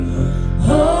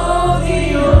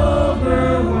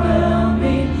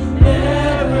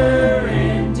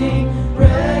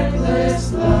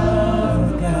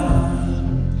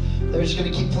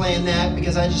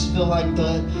because I just feel like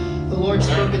the Lord's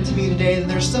spoken to me today that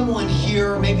there's someone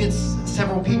here, maybe it's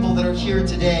several people that are here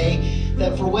today,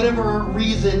 that for whatever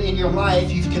reason in your life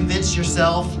you've convinced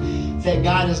yourself that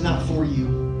God is not for you.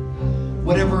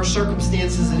 Whatever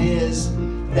circumstances it is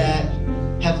that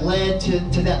have led to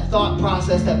that thought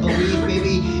process, that belief.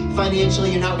 Maybe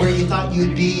financially you're not where you thought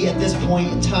you'd be at this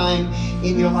point in time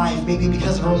in your life. Maybe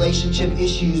because of relationship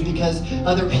issues, because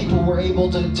other people were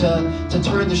able to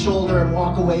turn the shoulder and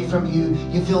walk away from you.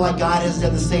 You feel like God has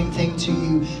done the same thing to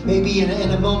you. Maybe in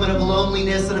a moment of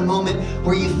loneliness, in a moment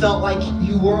where you felt like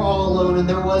you were all alone and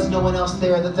there was no one else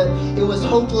there, that it was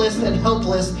hopeless and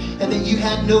helpless, and that you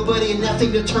had nobody and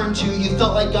nothing to turn to. You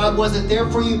felt like God wasn't there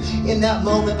for you in that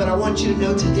moment. But I want you to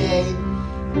know today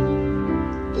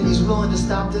that He's willing to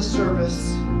stop this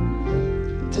service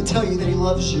to tell you that He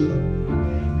loves you.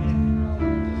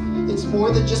 It's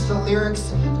more than just the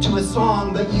lyrics to a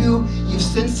song, but you've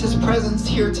sensed His presence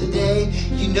here today.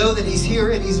 You know that He's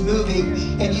here and He's moving,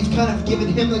 and you've kind of given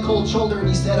Him the cold shoulder, and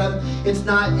He said, it's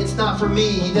not for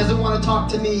me. He doesn't want to talk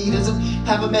to me. He doesn't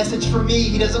have a message for me.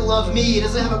 He doesn't love me. He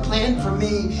doesn't have a plan for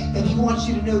me. And He wants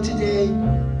you to know today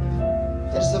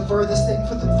that it's the furthest thing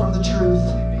from the truth,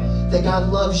 that God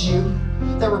loves you,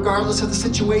 that regardless of the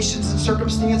situations and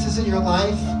circumstances in your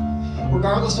life,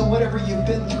 regardless of whatever you've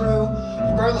been through,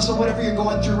 regardless of whatever you're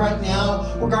going through right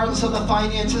now, regardless of the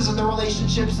finances and the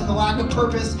relationships and the lack of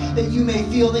purpose that you may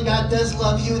feel, that God does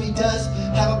love you and He does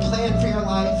have a plan for your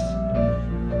life.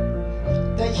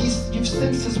 That you've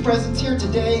sensed His presence here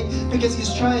today because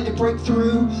He's trying to break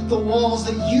through the walls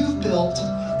that you've built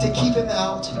to keep Him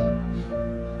out.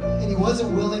 And He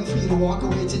wasn't willing for you to walk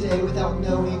away today without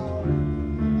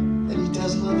knowing that He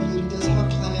does love you and He does have a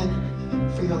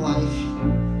plan for your life.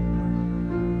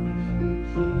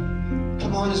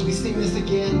 Come on, as we sing this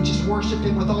again, just worship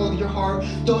Him with all of your heart.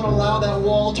 Don't allow that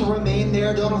wall to remain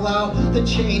there. Don't allow the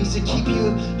chains to keep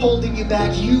you, holding you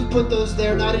back. You've put those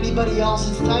there, not anybody else.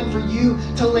 It's time for you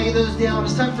to lay those down.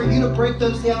 It's time for you to break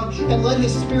those down and let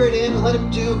His Spirit in and let Him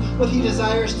do what He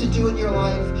desires to do in your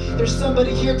life. There's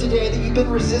somebody here today that you've been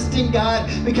resisting God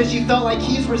because you felt like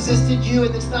He's resisted you,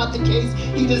 and it's not the case.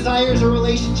 He desires a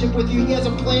relationship with you. He has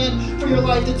a plan for your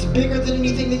life that's bigger than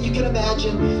anything that you can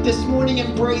imagine. This morning,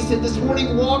 embrace it. This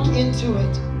morning, walk into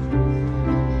it.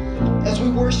 As we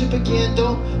worship again,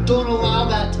 don't allow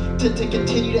that to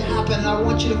continue to happen. And I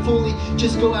want you to fully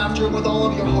just go after Him with all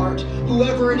of your heart.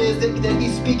 Whoever it is that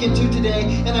He's speaking to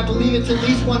today, and I believe it's at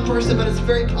least one person, but it's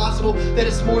very possible that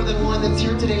it's more than one that's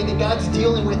here today, that God's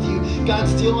dealing with you.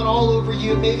 God's dealing all over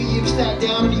you. Maybe you've sat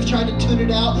down and you've tried to tune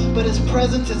it out, but His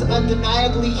presence is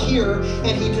undeniably here,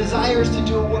 and He desires to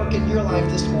do a work in your life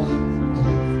this morning.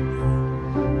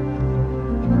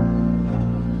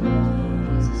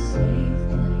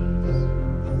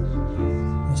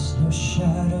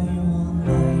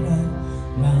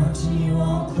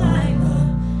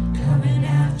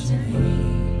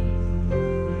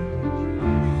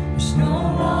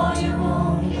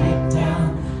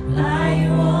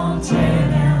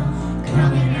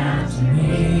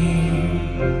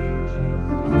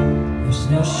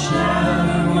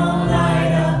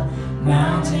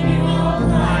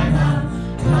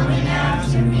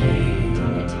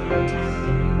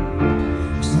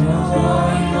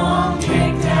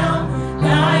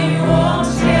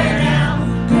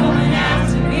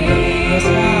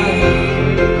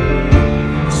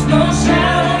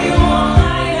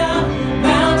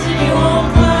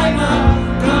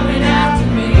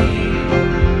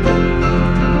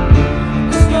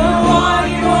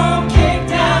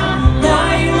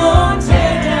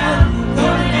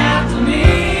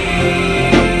 Me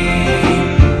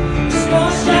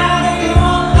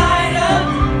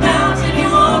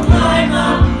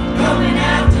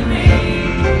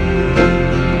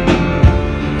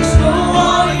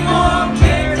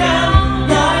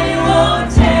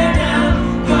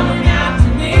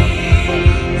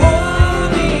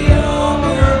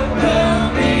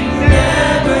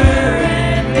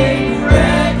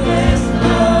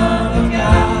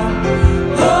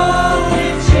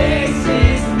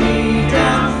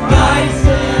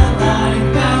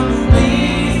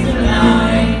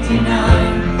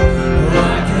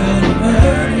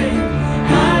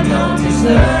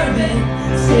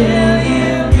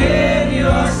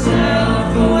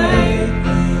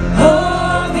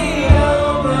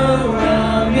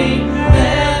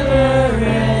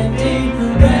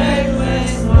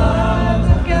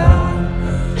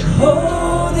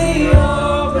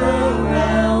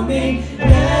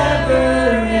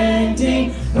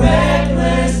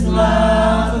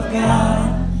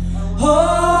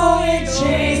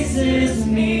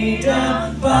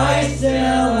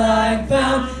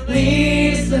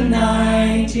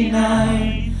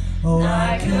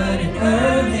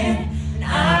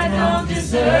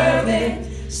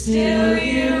still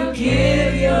you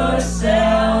give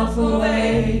yourself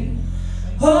away.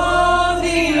 Oh,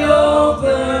 the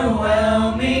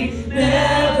overwhelming,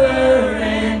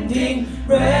 never-ending,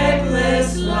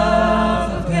 reckless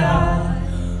love of God.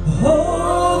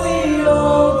 Oh, the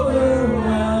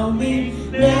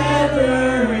overwhelming,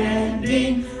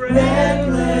 never-ending,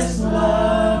 reckless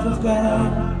love of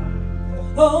God.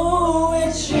 Oh,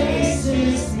 it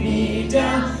chases me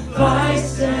down,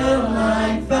 fights till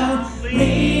I'm found,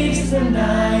 leaves the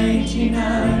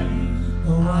 99.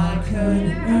 Oh, I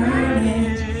couldn't earn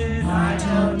it, I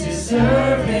don't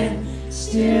deserve it,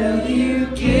 still you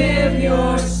give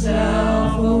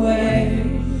yourself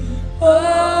away.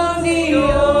 Oh, the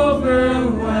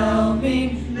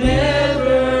overwhelming,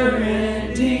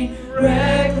 never-ending,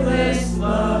 reckless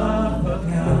love of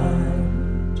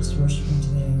God. Just worship Him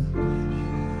today.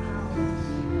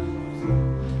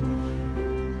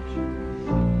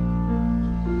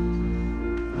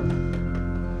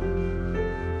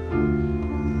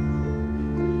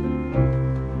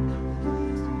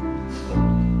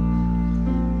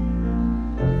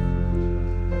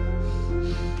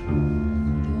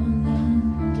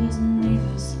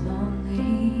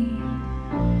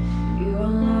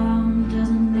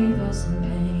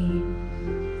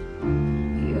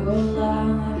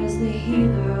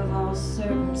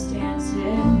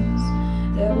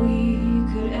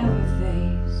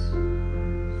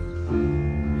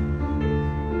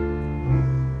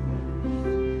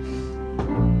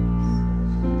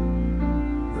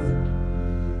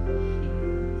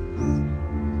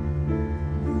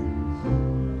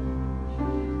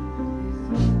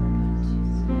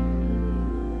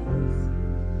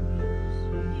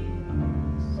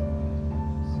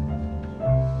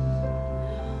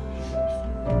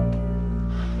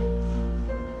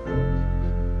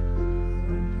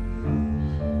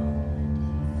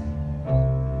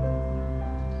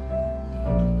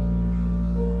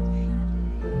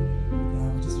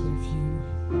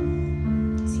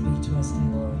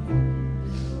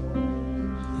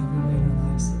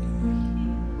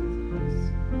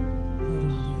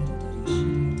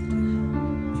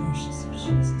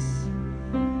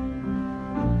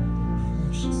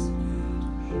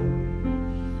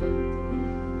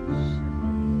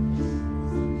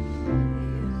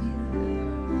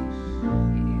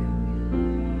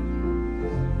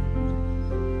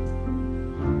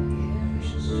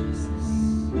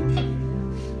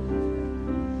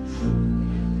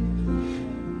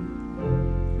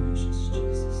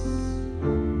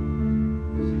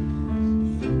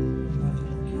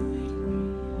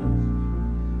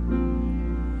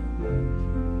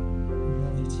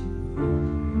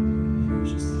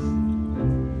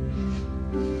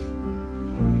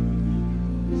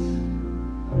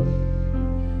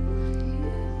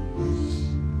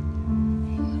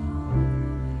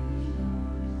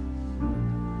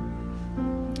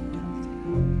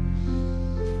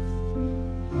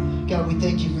 God, we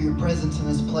thank you for your presence in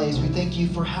this place. We thank you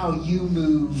for how you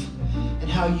move and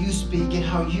how you speak and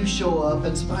how you show up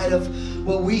in spite of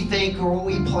what we think or what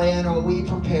we plan or what we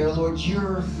prepare. Lord,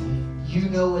 you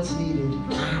know what's needed.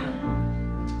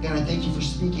 God, I thank you for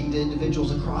speaking to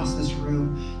individuals across this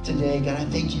room today. God, I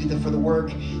thank you for the work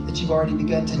that you've already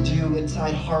begun to do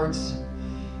inside hearts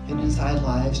and inside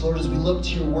lives. Lord, as we look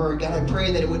to your word, God, I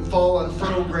pray that it would fall on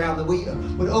fertile ground, that we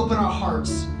would open our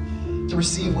hearts to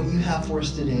receive what you have for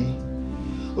us today.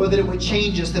 Lord, that it would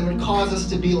change us, that it would cause us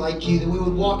to be like you, that we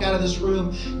would walk out of this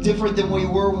room different than we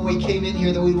were when we came in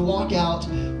here, that we would walk out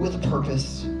with a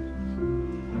purpose.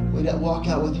 We'd walk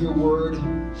out with your word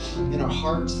in our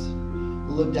hearts,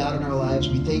 lived out in our lives.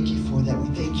 We thank you for that. We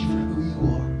thank you for who you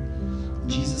are. In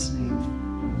Jesus' name,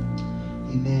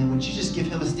 amen. Would you just give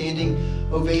him a standing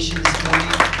ovation this morning?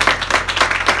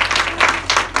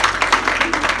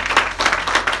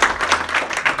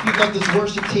 You'd like this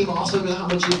worship team also know how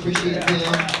much you appreciate them.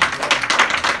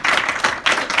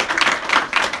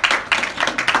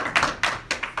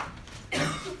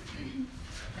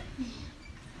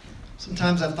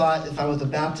 Sometimes I thought if I was a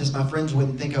Baptist, my friends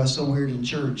wouldn't think I was so weird in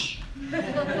church.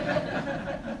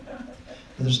 But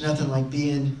there's nothing like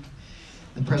being in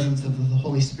the presence of the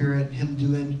Holy Spirit, him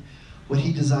doing what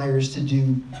he desires to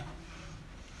do.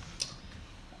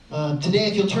 Today,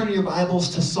 if you'll turn your Bibles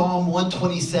to Psalm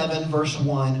 127, verse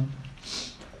 1.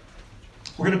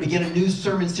 We're going to begin a new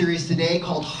sermon series today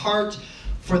called Heart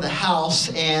for the House.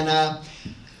 And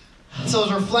so I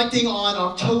was reflecting on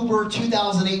October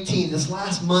 2018, this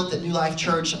last month at New Life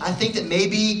Church. I think that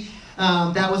maybe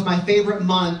that was my favorite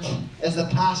month as a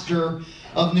pastor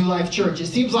of New Life Church. It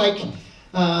seems like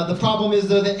The problem is,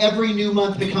 though, that every new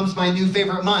month becomes my new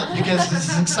favorite month because this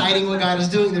is exciting what God is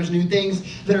doing. There's new things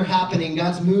that are happening.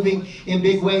 God's moving in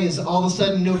big ways. All of a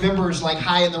sudden, November is like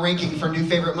high in the ranking for new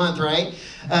favorite month, right?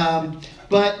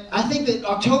 But I think that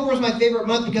October is my favorite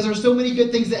month because there's so many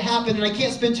good things that happen, and I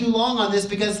can't spend too long on this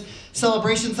because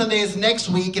Celebration Sunday is next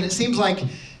week, and it seems like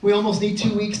we almost need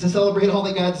 2 weeks to celebrate all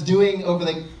that God's doing over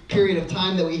the period of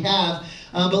time that we have.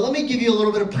 But let me give you a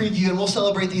little bit of preview, and we'll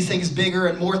celebrate these things bigger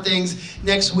and more things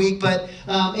next week. But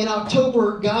in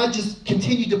October, God just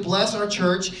continued to bless our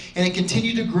church, and it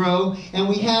continued to grow. And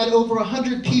we had over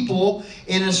 100 people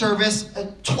in a service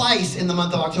twice in the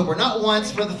month of October. Not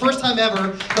once, for the first time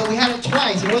ever, but we had it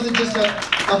twice. It wasn't just a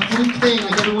fluke thing,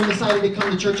 like everyone decided to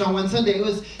come to church on one Sunday.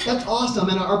 That's awesome,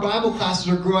 and our Bible classes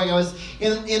are growing. I was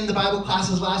in the Bible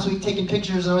classes last week taking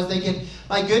pictures, and I was thinking,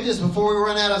 my goodness, before we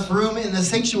run out of room in the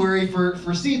sanctuary for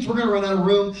seats, we're going to run out of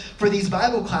room for these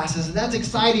Bible classes. And that's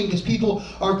exciting because people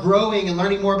are growing and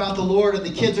learning more about the Lord, and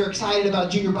the kids are excited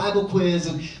about Junior Bible Quiz,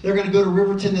 and they're going to go to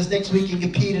Riverton this next week and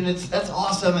compete, and that's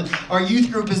awesome. And our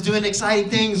youth group is doing exciting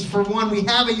things. For one, we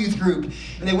have a youth group,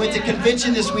 and they went to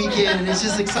convention this weekend, and it's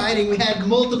just exciting. We had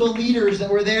multiple leaders that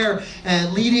were there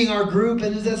leading our group,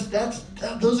 and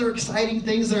those are exciting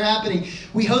things that are happening.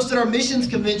 We hosted our missions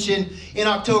convention in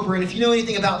October, and if you know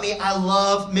anything about me, I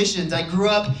love missions. I grew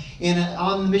up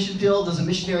on the mission field as a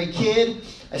missionary kid.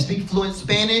 I speak fluent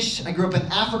Spanish. I grew up in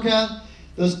Africa.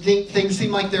 Those things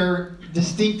seem like they're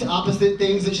distinct opposite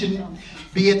things that shouldn't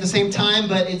be at the same time,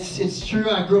 but it's true.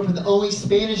 I grew up in the only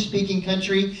Spanish-speaking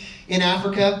country in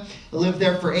Africa. I lived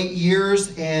there for 8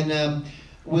 years and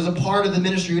was a part of the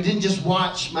ministry. I didn't just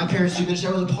watch my parents do ministry.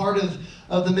 I was a part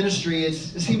of the ministry. It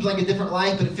seems like a different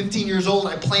life, but at 15 years old,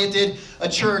 I planted a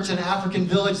church in an African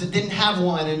village that didn't have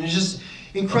one, and it's just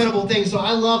incredible thing. So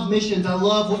I love missions. I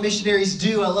love what missionaries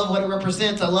do. I love what it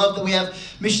represents. I love that we have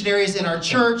missionaries in our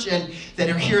church and that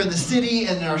are here in the city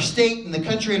and in our state and the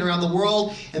country and around the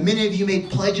world. And many of you made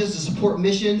pledges to support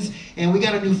missions. And we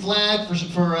got a new flag for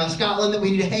Scotland that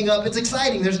we need to hang up. It's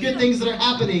exciting. There's good things that are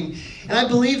happening. And I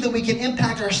believe that we can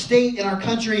impact our state and our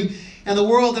country and the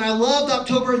world. And I loved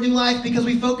October at New Life because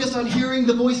we focused on hearing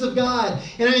the voice of God.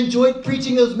 And I enjoyed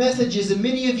preaching those messages. And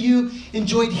many of you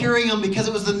enjoyed hearing them because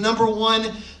it was the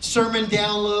 #1 sermon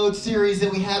download series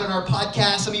that we had on our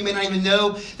podcast. Some of you may not even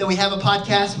know that we have a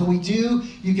podcast, but we do.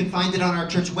 You can find it on our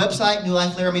church website,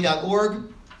 newlifelaramie.org.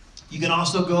 You can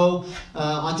also go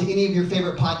onto any of your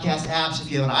favorite podcast apps.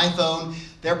 If you have an iPhone,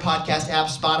 their podcast app,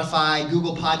 Spotify,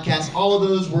 Google Podcasts, all of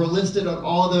those were listed on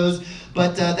all of those.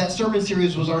 But that sermon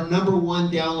series was our #1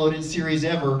 downloaded series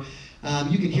ever.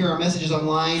 You can hear our messages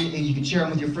online, and you can share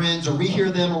them with your friends or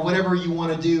rehear them or whatever you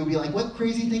want to do. Be like, what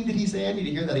crazy thing did he say? I need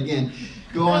to hear that again.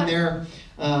 Go on there.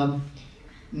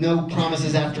 No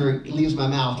promises after it leaves my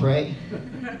mouth, right?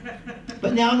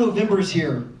 But now November's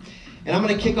here, and I'm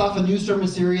going to kick off a new sermon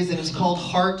series, and it's called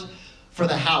Heart for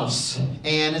the House.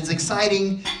 And it's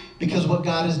exciting because what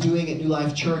God is doing at New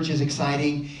Life Church is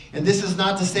exciting. And this is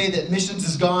not to say that missions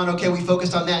is gone. Okay, we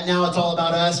focused on that. Now it's all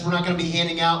about us. We're not going to be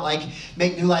handing out, like,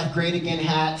 Make New Life Great Again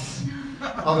hats.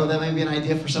 Although that may be an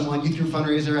idea for someone. Youth Group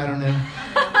fundraiser, I don't know.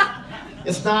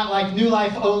 It's not like New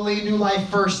Life only, New Life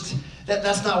first.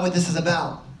 That's not what this is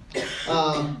about.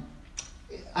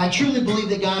 I truly believe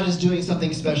that God is doing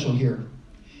something special here.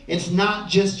 It's not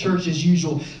just church as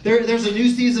usual. There's a new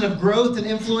season of growth and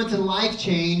influence and life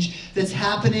change that's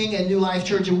happening at New Life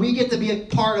Church, and we get to be a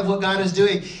part of what God is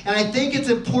doing. And I think it's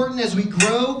important as we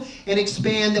grow and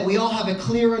expand that we all have a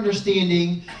clear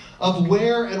understanding of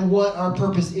where and what our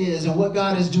purpose is and what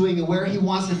God is doing and where He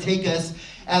wants to take us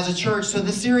as a church. So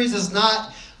this series is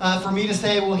not for me to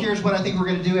say, well, here's what I think we're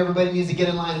going to do. Everybody needs to get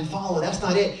in line and follow. That's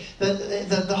not it.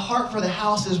 The heart for the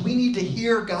house is we need to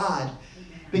hear God.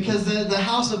 Because the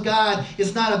house of God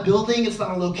is not a building, it's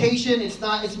not a location,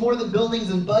 it's more than buildings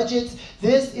and budgets.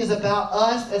 This is about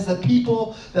us as the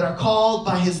people that are called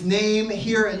by His name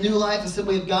here at New Life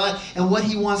Assembly of God and what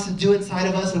He wants to do inside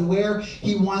of us and where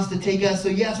He wants to take us. So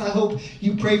yes, I hope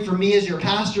you pray for me as your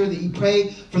pastor, that you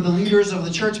pray for the leaders of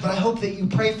the church, but I hope that you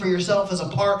pray for yourself as a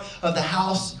part of the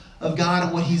house of God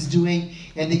and what He's doing,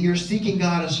 and that you're seeking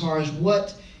God as far as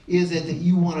what is it that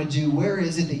you want to do, where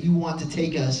is it that you want to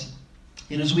take us.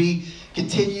 And as we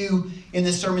continue in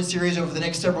this sermon series over the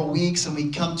next several weeks and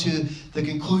we come to the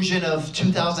conclusion of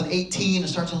 2018 and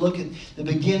start to look at the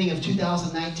beginning of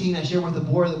 2019, I share with the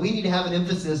board that we need to have an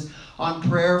emphasis on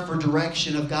prayer for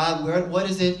direction of God. What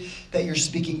is it that you're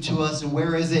speaking to us, and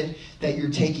where is it that you're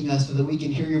taking us so that we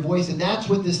can hear your voice? And that's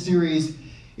what this series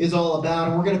is all about.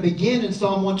 And we're going to begin in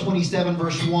Psalm 127,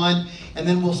 verse 1, and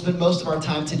then we'll spend most of our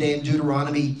time today in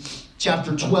Deuteronomy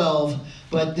chapter 12.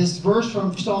 But this verse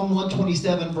from Psalm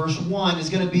 127, verse 1, is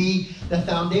going to be the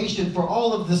foundation for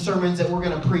all of the sermons that we're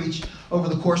going to preach over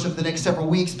the course of the next several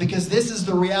weeks, because this is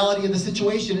the reality of the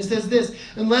situation. It says this: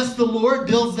 unless the Lord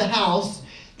builds the house,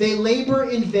 they labor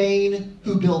in vain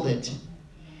who build it.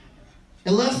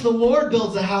 Unless the Lord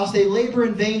builds the house, they labor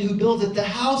in vain who build it. The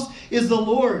house is the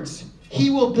Lord's. He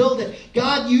will build it.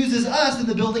 God uses us in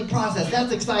the building process.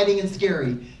 That's exciting and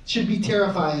scary. It should be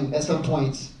terrifying at some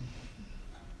points.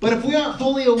 But if we aren't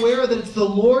fully aware that it's the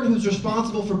Lord who's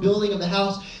responsible for building of the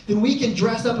house, then we can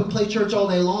dress up and play church all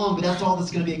day long, but that's all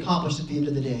that's going to be accomplished at the end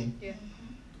of the day. Yeah.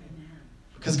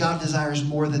 Because God desires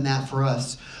more than that for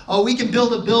us. Oh, we can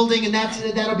build a building and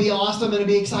that'll be awesome and it'll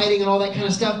be exciting and all that kind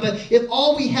of stuff. But if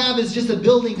all we have is just a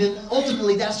building, then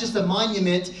ultimately that's just a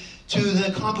monument to the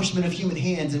accomplishment of human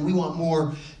hands. And we want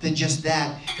more than just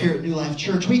that here at New Life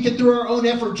Church. We can, through our own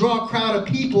effort, draw a crowd of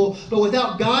people. But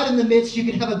without God in the midst, you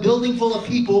can have a building full of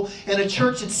people and a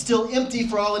church that's still empty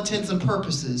for all intents and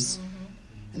purposes.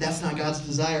 And that's not God's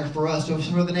desire for us. So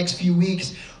for the next few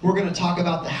weeks, we're going to talk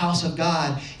about the house of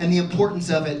God and the importance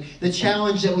of it, the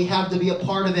challenge that we have to be a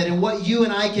part of it, and what you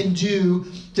and I can do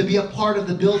to be a part of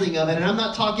the building of it. And I'm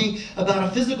not talking about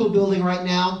a physical building right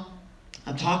now.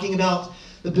 I'm talking about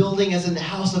the building as in the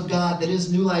house of God that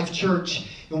is New Life Church,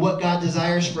 and what God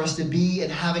desires for us to be,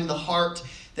 and having the heart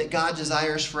that God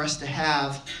desires for us to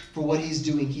have for what He's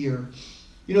doing here.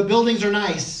 You know, buildings are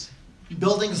nice.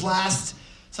 Buildings last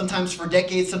sometimes for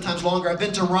decades, sometimes longer. I've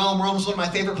been to Rome. Rome is one of my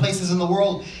favorite places in the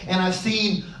world, and I've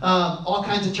seen all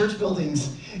kinds of church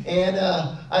buildings, and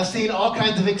I've seen all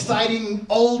kinds of exciting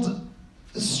old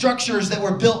structures that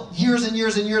were built years and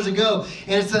years and years ago.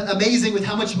 And it's amazing with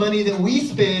how much money that we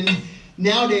spend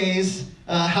nowadays,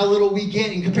 how little we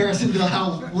get in comparison to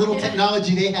how little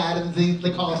technology they had, and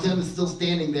the Colosseum is still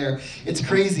standing there. It's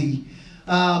crazy.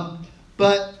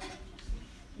 But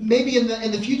maybe in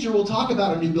the future we'll talk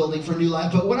about a new building for New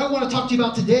Life. But what I want to talk to you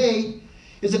about today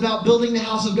is about building the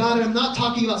house of God. And I'm not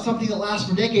talking about something that lasts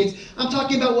for decades. I'm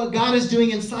talking about what God is doing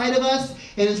inside of us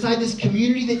and inside this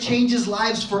community that changes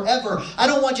lives forever. I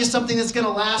don't want just something that's going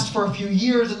to last for a few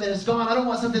years and then it's gone. I don't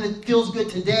want something that feels good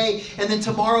today and then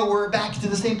tomorrow we're back to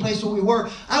the same place where we were.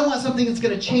 I want something that's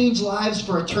going to change lives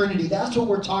for eternity. That's what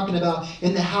we're talking about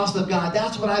in the house of God.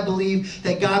 That's what I believe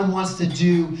that God wants to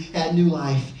do at New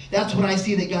Life. That's what I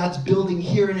see that God's building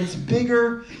here, and it's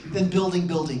bigger than building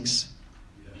buildings.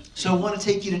 So I want to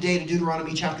take you today to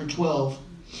Deuteronomy chapter 12,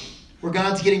 where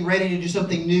God's getting ready to do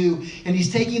something new, and He's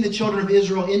taking the children of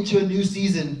Israel into a new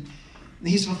season. And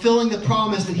He's fulfilling the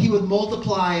promise that He would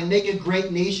multiply and make a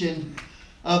great nation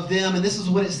of them. And this is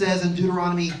what it says in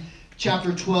Deuteronomy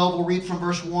chapter 12. We'll read from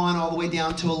verse 1 all the way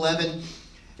down to 11.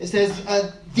 It says,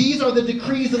 "These are the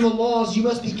decrees and the laws you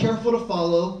must be careful to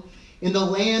follow in the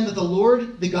land that the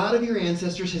Lord, the God of your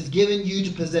ancestors, has given you to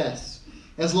possess,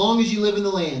 as long as you live in the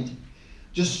land.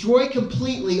 Destroy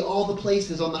completely all the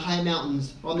places on the high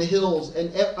mountains, on the hills,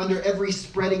 and under every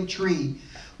spreading tree,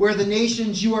 where the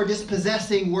nations you are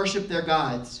dispossessing worship their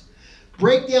gods.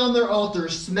 Break down their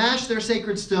altars, smash their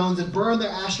sacred stones, and burn their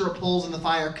Asherah poles in the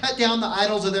fire. Cut down the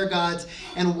idols of their gods,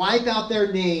 and wipe out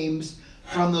their names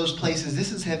from those places."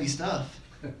 This is heavy stuff.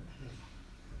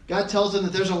 God tells them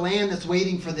that there's a land that's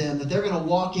waiting for them, that they're going to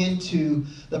walk into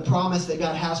the promise that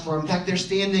God has for them. In fact, they're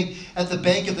standing at the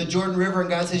bank of the Jordan River, and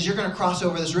God says, you're going to cross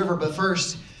over this river, but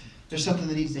first, there's something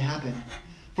that needs to happen.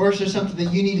 First, there's something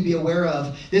that you need to be aware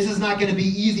of. This is not going to be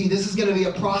easy. This is going to be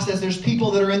a process. There's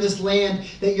people that are in this land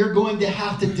that you're going to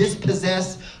have to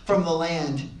dispossess from the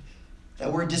land.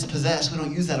 That word dispossess, we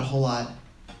don't use that a whole lot.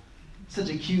 Such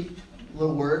a cute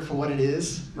little word for what it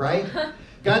is, right?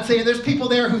 God's saying there's people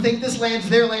there who think this land's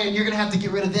their land. You're going to have to get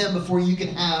rid of them before you can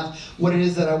have what it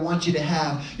is that I want you to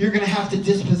have. You're going to have to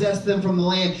dispossess them from the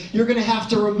land. You're going to have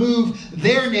to remove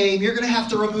their name. You're going to have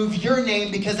to remove your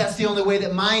name, because that's the only way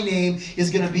that my name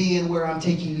is going to be in where I'm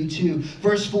taking you to.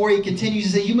 Verse 4, he continues to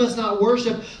say, "You must not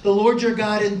worship the Lord your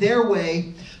God in their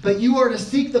way, but you are to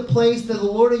seek the place that the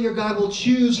Lord your God will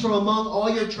choose from among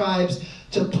all your tribes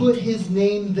to put His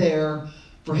name there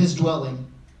for His dwelling.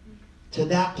 To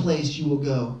that place you will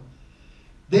go.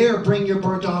 There bring your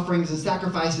burnt offerings and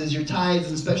sacrifices, your tithes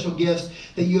and special gifts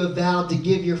that you have vowed to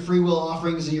give, your freewill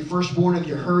offerings and your firstborn of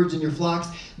your herds and your flocks.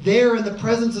 There in the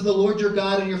presence of the Lord your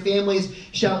God and your families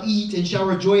shall eat and shall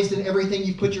rejoice in everything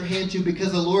you put your hand to,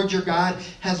 because the Lord your God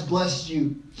has blessed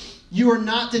you. You are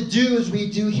not to do as we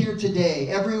do here today,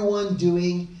 everyone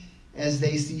doing as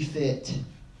they see fit.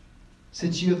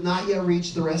 Since you have not yet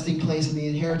reached the resting place and the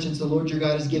inheritance the Lord your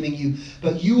God is giving you.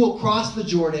 But you will cross the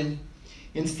Jordan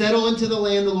and settle into the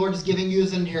land the Lord is giving you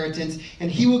as an inheritance,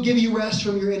 and He will give you rest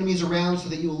from your enemies around, so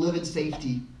that you will live in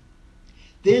safety.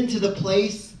 Then to the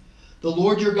place the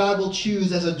Lord your God will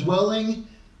choose as a dwelling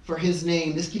for his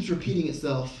name. This keeps repeating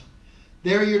itself.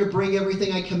 There you're to bring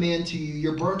everything I command to you,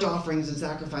 your burnt offerings and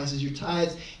sacrifices, your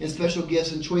tithes and special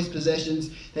gifts and choice possessions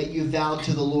that you vowed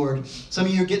to the Lord. Some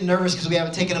of you are getting nervous because we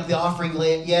haven't taken up the offering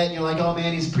yet. And you're like, oh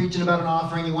man, he's preaching about an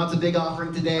offering. He wants a big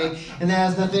offering today. And that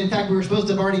has nothing. In fact, we were supposed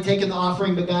to have already taken the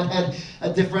offering, but God had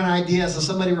a different idea. So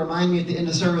somebody remind me at the end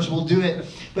of service, we'll do it.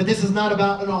 But this is not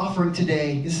about an offering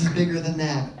today. This is bigger than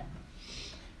that.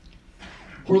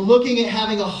 We're looking at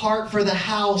having a heart for the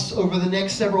house over the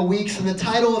next several weeks, and the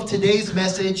title of today's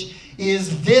message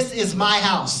is This Is My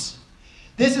House.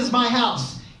 This is my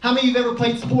house. How many of you have ever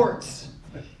played sports?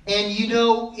 And you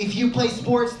know, if you play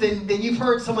sports, then you've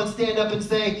heard someone stand up and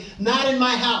say, not in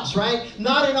my house, right?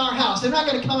 Not in our house. They're not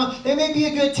going to come, they may be a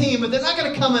good team, but they're not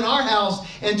going to come in our house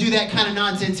and do that kind of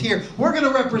nonsense here. We're going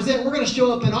to represent, we're going to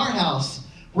show up in our house,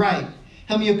 right?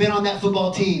 How many of you have been on that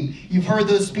football team? You've heard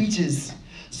those speeches.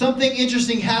 Something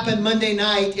interesting happened Monday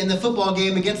night in the football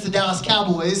game against the Dallas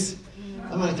Cowboys.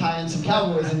 I'm going to tie in some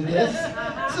Cowboys into this.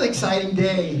 It's an exciting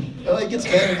day. Oh, it gets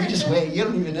better. You just wait. You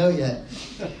don't even know yet.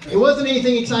 It wasn't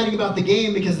anything exciting about the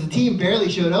game because the team barely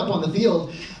showed up on the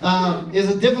field. It was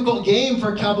a difficult game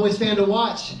for a Cowboys fan to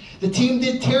watch. The team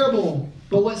did terrible.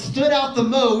 But what stood out the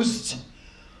most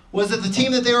was that the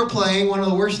team that they were playing, one of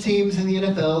the worst teams in the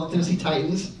NFL, the Tennessee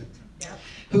Titans,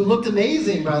 who looked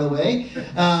amazing, by the way.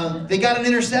 They got an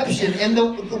interception. And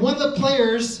one of the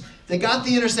players that got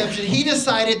the interception, he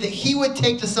decided that he would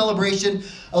take the celebration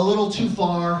a little too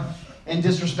far and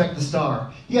disrespect the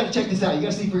star. You got to check this out. You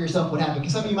got to see for yourself what happened,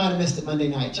 because some of you might have missed it Monday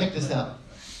night. Check this out.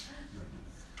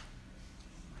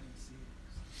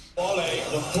 Wale,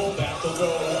 the fullback, will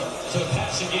go to the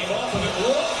passing game off of it.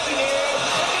 Lost in the air.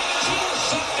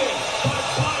 Intercepted by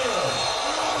Fire.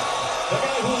 The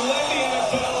guy who led the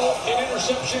NFL in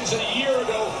interceptions a year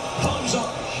ago comes up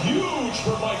huge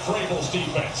for Mike Vrabel's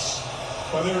defense.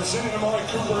 Well, they were sending Amari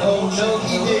Cooper. Oh, no,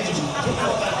 he didn't.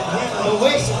 Oh,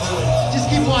 wait. Just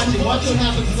keep watching. Watch what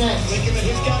happens next. Thinking that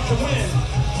his guy can win.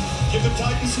 Give the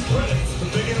Titans some credit.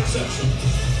 The big interception.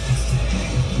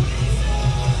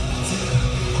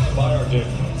 Meyer did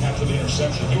after the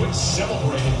interception. He went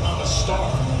celebrating on the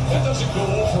star. That doesn't go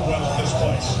over well in this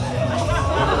place.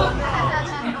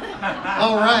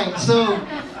 All right, so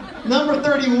number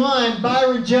 31,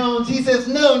 Byron Jones, he says,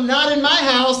 no, not in my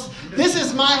house. This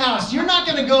is my house. You're not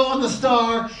going to go on the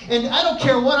star, and I don't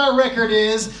care what our record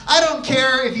is. I don't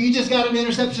care if you just got an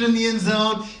interception in the end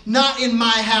zone. Not in my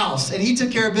house. And he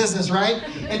took care of business, right?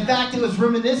 In fact, it was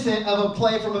reminiscent of a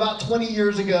play from about 20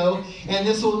 years ago, and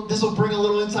this will bring a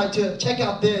little insight to it. Check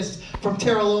out this from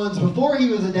Terrell Owens before he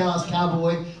was a Dallas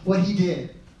Cowboy, what he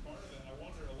did.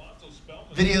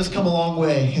 Videos come a long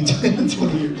way in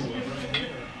 20 years.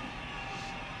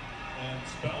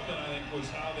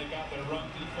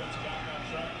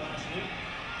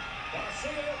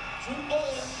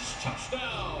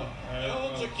 Touchdown.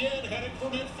 Owens again heading for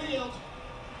midfield.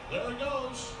 There he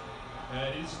goes.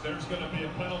 There's going to be a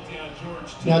penalty on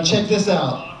George. Now check this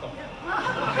out.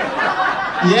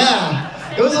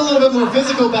 Yeah, it was a little bit more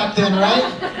physical back then,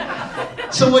 right?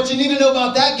 So what you need to know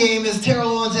about that game is Terrell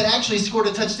Owens had actually scored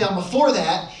a touchdown before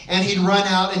that, and he'd run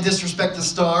out and disrespect the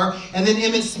star. And then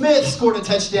Emmitt Smith scored a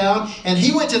touchdown, and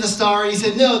he went to the star, and he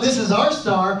said, no, this is our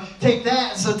star. Take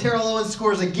that. So Terrell Owens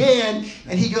scores again,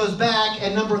 and he goes back,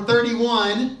 and number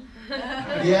 31...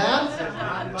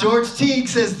 Yeah? George Teague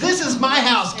says, this is my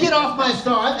house. Get off my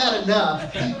star. I've had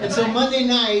enough. And so Monday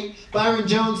night, Byron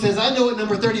Jones says, I know what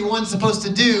number 31 is supposed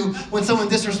to do when someone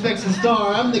disrespects the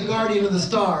star. I'm the guardian of the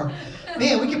star.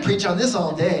 Man, we could preach on this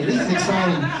all day. This is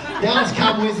exciting. Dallas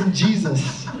Cowboys and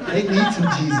Jesus. They need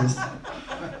some Jesus.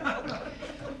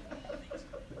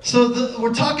 So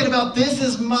we're talking about this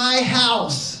is my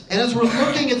house. And as we're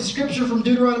looking at the scripture from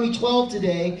Deuteronomy 12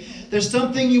 today, there's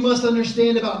something you must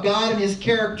understand about God and his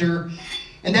character,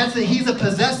 and that's that he's a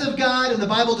possessive God, and the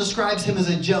Bible describes him as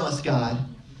a jealous God.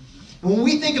 When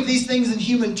we think of these things in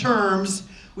human terms,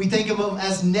 we think of them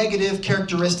as negative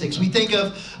characteristics. We think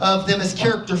of them as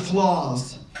character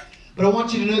flaws. But I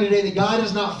want you to know today that God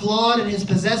is not flawed, and his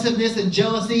possessiveness and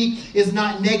jealousy is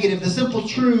not negative. The simple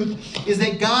truth is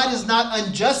that God is not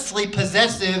unjustly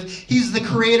possessive. He's the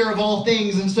creator of all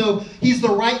things, and so he's the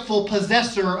rightful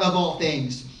possessor of all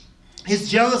things.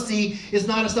 His jealousy is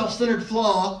not a self-centered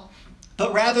flaw,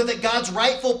 but rather that God's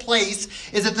rightful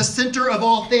place is at the center of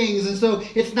all things. And so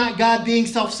it's not God being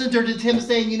self-centered, it's him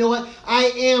saying, you know what,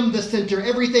 I am the center.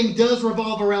 Everything does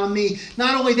revolve around me.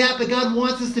 Not only that, but God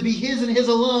wants us to be his and his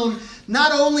alone,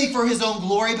 not only for his own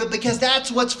glory, but because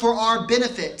that's what's for our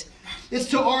benefit. It's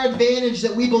to our advantage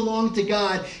that we belong to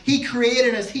God. He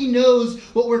created us. He knows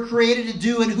what we're created to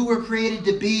do and who we're created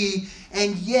to be.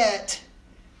 And yet,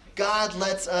 God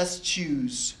lets us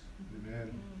choose.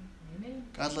 Amen.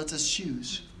 God lets us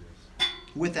choose.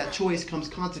 With that choice comes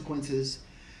consequences.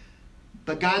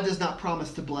 But God does not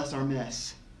promise to bless our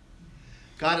mess.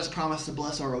 God has promised to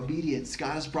bless our obedience.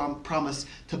 God has promised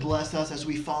to bless us as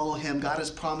we follow Him. God has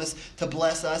promised to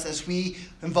bless us as we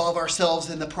involve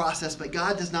ourselves in the process. But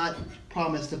God does not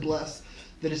promise to bless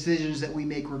the decisions that we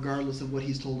make regardless of what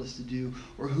He's told us to do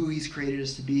or who He's created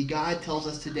us to be. God tells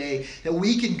us today that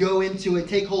we can go into and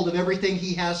take hold of everything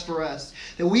He has for us.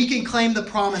 That we can claim the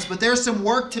promise, but there's some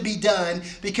work to be done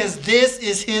because this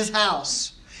is His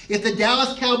house. If the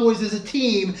Dallas Cowboys is a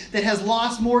team that has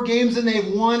lost more games than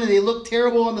they've won and they look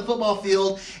terrible on the football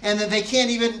field and that they can't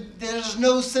even, there's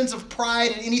no sense of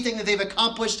pride in anything that they've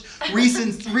accomplished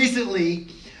recently,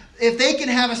 if they can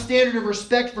have a standard of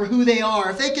respect for who they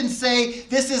are, if they can say,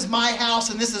 this is my house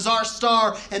and this is our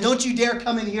star, and don't you dare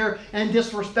come in here and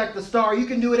disrespect the star. You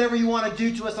can do whatever you want to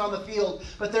do to us on the field,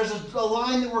 but there's a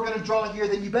line that we're going to draw here,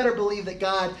 then you better believe that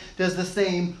God does the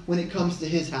same when it comes to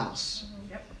His house.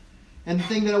 And the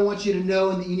thing that I want you to know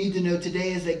and that you need to know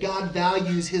today is that God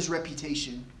values His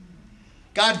reputation.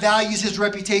 God values His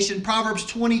reputation. Proverbs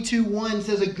 22:1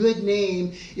 says a good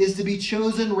name is to be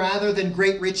chosen rather than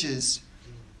great riches.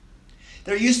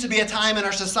 There used to be a time in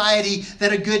our society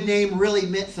that a good name really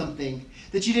meant something.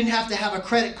 That you didn't have to have a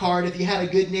credit card if you had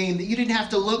a good name. That you didn't have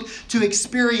to look to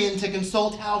Experian to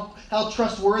consult how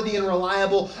trustworthy and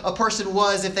reliable a person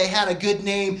was if they had a good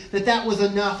name. That was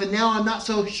enough. And now I'm not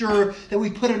so sure that we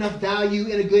put enough value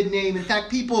in a good name. In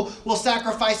fact, people will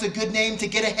sacrifice a good name to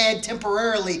get ahead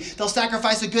temporarily. They'll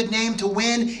sacrifice a good name to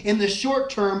win in the short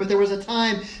term. But there was a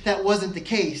time that wasn't the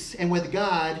case. And with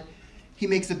God, He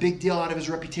makes a big deal out of His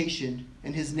reputation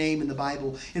and His name in the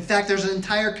Bible. In fact, there's an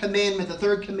entire commandment, the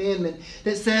third commandment,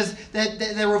 that says that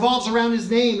revolves around His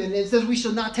name. And it says we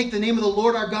shall not take the name of the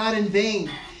Lord our God in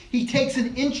vain. He takes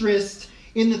an interest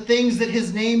in the things that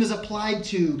His name is applied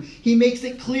to. He makes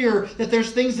it clear that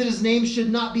there's things that His name should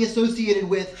not be associated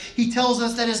with. He tells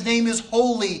us that His name is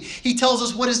holy. He tells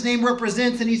us what His name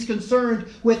represents, and He's concerned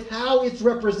with how it's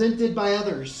represented by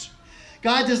others.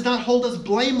 God does not hold us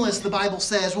blameless, the Bible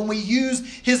says, when we use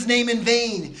His name in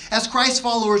vain. As Christ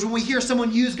followers, when we hear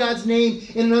someone use God's name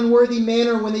in an unworthy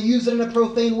manner, when they use it in a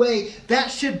profane way, that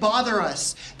should bother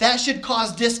us. That should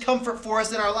cause discomfort for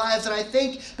us in our lives. And I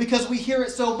think because we hear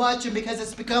it so much and because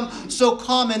it's become so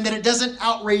common that it doesn't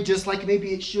outrage us like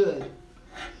maybe it should.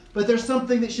 But there's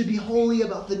something that should be holy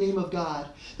about the name of God.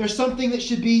 There's something that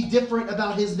should be different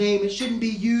about His name. It shouldn't be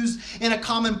used in a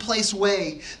commonplace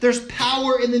way. There's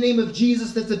power in the name of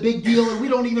Jesus that's a big deal, and we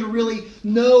don't even really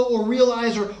know or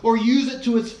realize or use it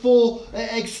to its full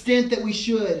extent that we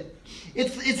should.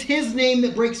 It's His name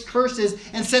that breaks curses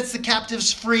and sets the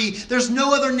captives free. There's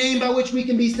no other name by which we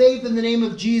can be saved than the name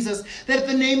of Jesus. That at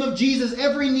the name of Jesus,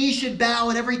 every knee should bow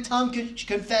and every tongue should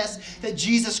confess that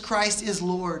Jesus Christ is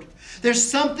Lord. There's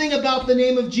something about the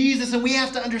name of Jesus, and we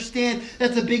have to understand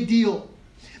that's a big deal.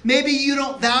 Maybe you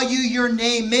don't value your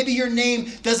name. Maybe your name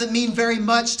doesn't mean very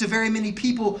much to very many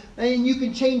people, and you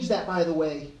can change that, by the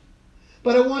way.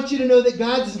 But I want you to know that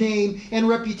God's name and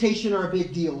reputation are a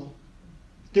big deal.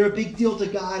 They're a big deal to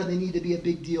God, and they need to be a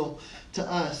big deal to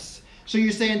us. So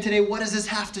you're saying today, what does this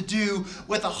have to do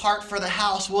with a heart for the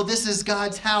house? Well, this is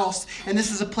God's house, and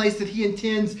this is a place that He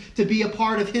intends to be a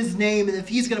part of His name. And if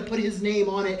He's going to put His name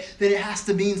on it, then it has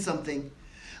to mean something.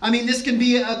 I mean, this can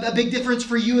be a big difference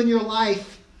for you in your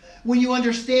life. When you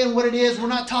understand what it is, we're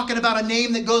not talking about a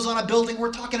name that goes on a building.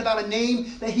 We're talking about a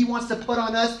name that He wants to put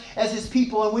on us as His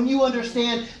people. And when you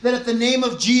understand that at the name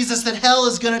of Jesus, that hell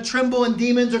is going to tremble and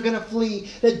demons are going to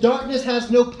flee, that darkness has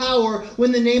no power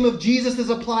when the name of Jesus is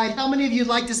applied. How many of you would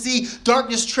like to see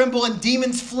darkness tremble and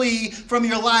demons flee from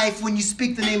your life when you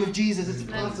speak the name of Jesus?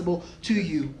 It's possible to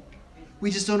you. We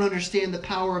just don't understand the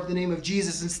power of the name of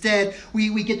Jesus. Instead,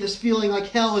 we get this feeling like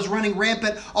hell is running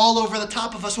rampant all over the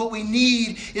top of us. What we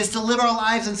need is to live our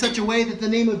lives in such a way that the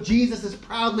name of Jesus is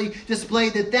proudly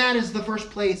displayed, that is the first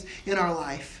place in our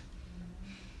life.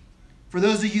 For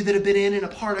those of you that have been in and a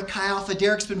part of Chi Alpha,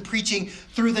 Derek's been preaching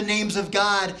through the names of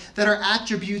God that are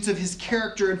attributes of His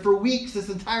character. And for weeks, this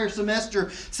entire semester,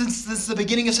 since the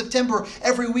beginning of September,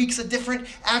 every week's a different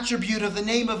attribute of the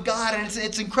name of God. And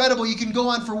it's incredible. You can go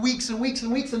on for weeks and weeks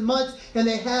and weeks and months, and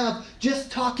they have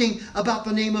just talking about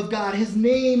the name of God. His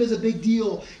name is a big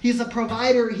deal. He's a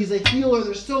provider. He's a healer.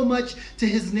 There's so much to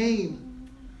His name.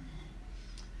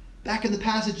 Back in the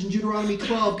passage in Deuteronomy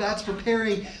 12, God's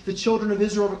preparing the children of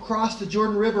Israel to cross the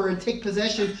Jordan River and take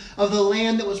possession of the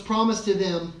land that was promised to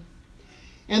them.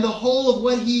 And the whole of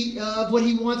what he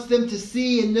wants them to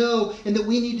see and know, and that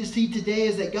we need to see today,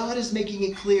 is that God is making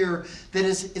it clear that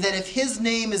if his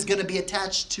name is going to be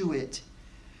attached to it,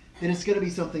 then it's going to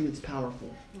be something that's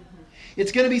powerful.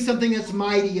 It's going to be something that's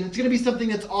mighty, and it's going to be something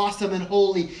that's awesome and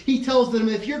holy. He tells them,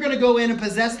 if you're going to go in and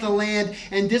possess the land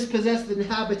and dispossess the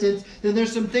inhabitants, then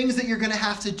there's some things that you're going to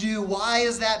have to do. Why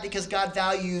is that? Because God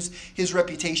values his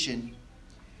reputation.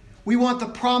 We want the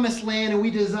promised land and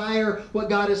we desire what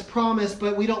God has promised,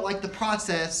 but we don't like the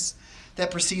process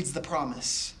that precedes the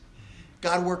promise.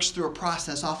 God works through a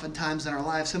process oftentimes in our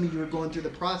lives. Some of you are going through the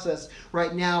process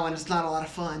right now, and it's not a lot of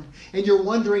fun. And you're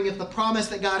wondering if the promise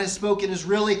that God has spoken is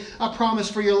really a promise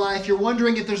for your life. You're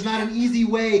wondering if there's not an easy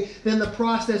way than the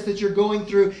process that you're going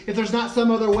through, if there's not some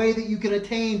other way that you can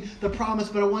attain the promise.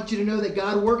 But I want you to know that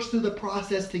God works through the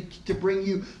process to bring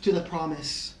you to the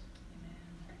promise.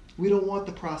 We don't want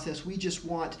the process. We just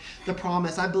want the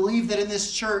promise. I believe that in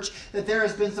this church that there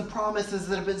has been some promises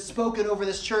that have been spoken over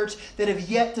this church that have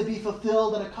yet to be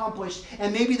fulfilled and accomplished.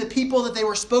 And maybe the people that they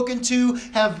were spoken to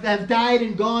have died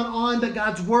and gone on, but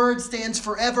God's word stands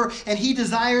forever, and he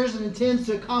desires and intends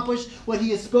to accomplish what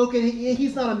he has spoken.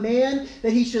 He's not a man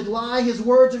that he should lie. His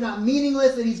words are not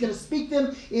meaningless, that he's going to speak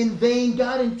them in vain.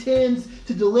 God intends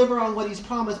to deliver on what he's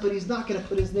promised, but he's not going to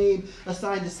put his name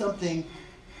assigned to something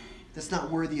that's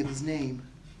not worthy of his name.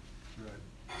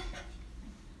 Right.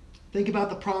 Think about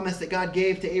the promise that God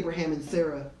gave to Abraham and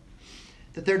Sarah,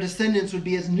 that their descendants would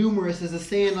be as numerous as the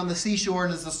sand on the seashore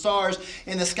and as the stars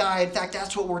in the sky. In fact,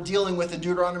 that's what we're dealing with in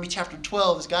Deuteronomy chapter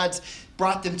 12, as God's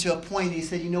brought them to a point. He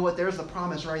said, you know what, there's the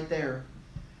promise right there.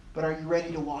 But are you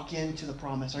ready to walk into the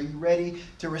promise? Are you ready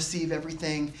to receive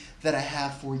everything that I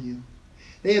have for you?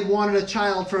 They had wanted a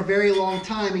child for a very long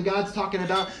time, and God's talking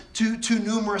about too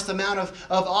numerous amount of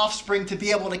offspring to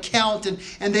be able to count.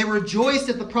 And they rejoiced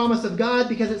at the promise of God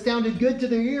because it sounded good to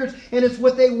their ears, and it's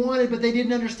what they wanted, but they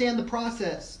didn't understand the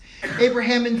process.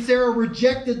 Abraham and Sarah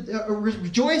rejoiced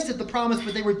at the promise,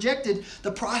 but they rejected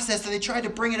the process, and they tried to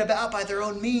bring it about by their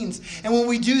own means. And when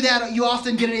we do that, you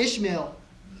often get an Ishmael.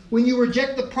 When you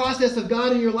reject the process of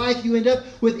God in your life, you end up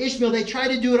with Ishmael. They tried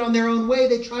to do it on their own way.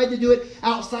 They tried to do it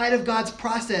outside of God's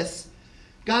process.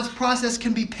 God's process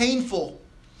can be painful.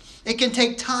 It can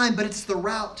take time, but it's the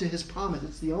route to his promise.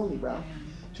 It's the only route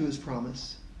to his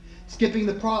promise. Skipping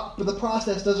the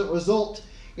process doesn't result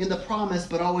in the promise,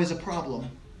 but always a problem.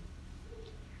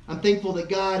 I'm thankful that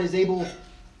God is able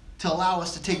to allow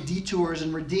us to take detours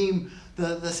and redeem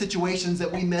the situations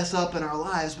that we mess up in our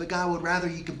lives, but God would rather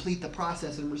you complete the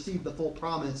process and receive the full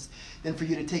promise than for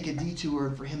you to take a detour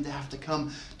and for him to have to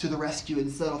come to the rescue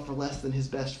and settle for less than his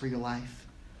best for your life.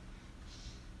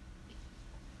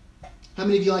 How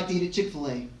many of you like to eat at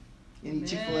Chick-fil-A? Any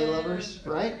Chick-fil-A lovers,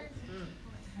 right?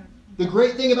 The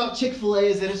great thing about Chick-fil-A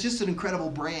is that it's just an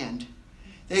incredible brand.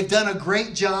 They've done a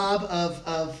great job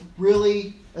of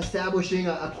really establishing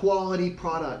a quality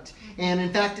product. And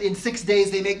in fact, in 6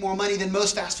 days, they make more money than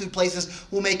most fast food places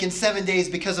will make in 7 days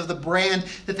because of the brand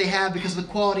that they have, because of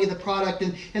the quality of the product.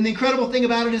 And the incredible thing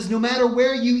about it is no matter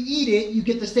where you eat it, you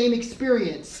get the same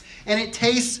experience. And it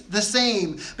tastes the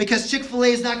same, because Chick-fil-A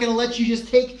is not going to let you just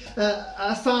take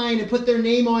a sign and put their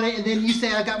name on it and then you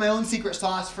say, I've got my own secret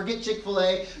sauce. Forget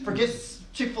Chick-fil-A. Forget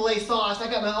Chick-fil-A sauce.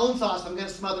 I got my own sauce I'm going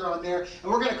to smother on there.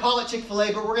 And we're going to call it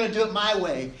Chick-fil-A, but we're going to do it my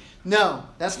way. No,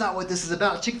 that's not what this is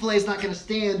about. Chick-fil-A is not going to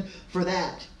stand for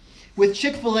that. With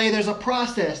Chick-fil-A, there's a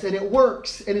process, and it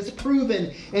works, and it's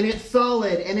proven, and it's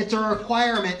solid, and it's a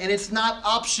requirement, and it's not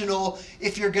optional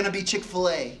if you're going to be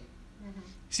Chick-fil-A.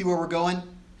 See where we're going?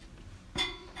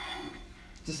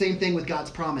 It's the same thing with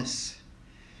God's promise.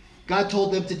 God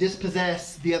told them to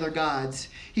dispossess the other gods.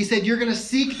 He said, you're going to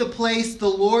seek the place the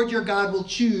Lord your God will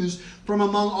choose from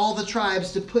among all the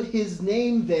tribes to put his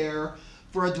name there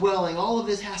for a dwelling. All of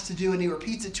this has to do, and he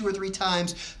repeats it 2 or 3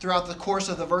 times throughout the course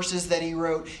of the verses that he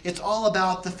wrote. It's all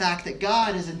about the fact that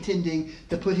God is intending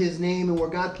to put his name, and where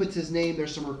God puts his name,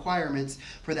 there's some requirements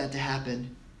for that to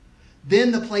happen.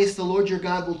 Then the place the Lord your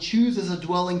God will choose as a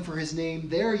dwelling for his name,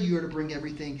 there you are to bring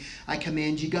everything I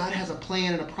command you. God has a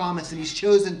plan and a promise, and he's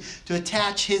chosen to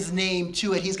attach his name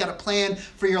to it. He's got a plan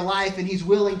for your life, and he's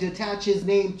willing to attach his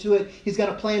name to it. He's got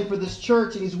a plan for this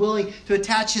church, and he's willing to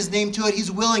attach his name to it.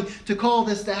 He's willing to call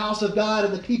this the house of God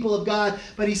and the people of God.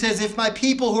 But he says, if my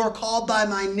people who are called by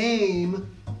my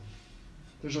name,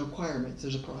 there's a requirement,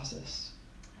 there's a process.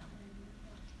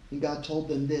 And God told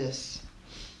them this.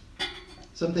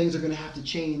 Some things are going to have to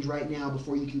change right now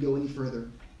before you can go any further.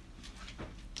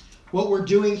 What we're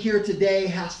doing here today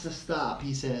has to stop,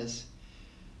 he says.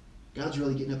 God's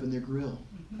really getting up in their grill.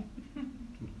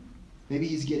 Maybe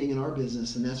he's getting in our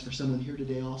business, and that's for someone here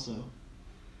today also.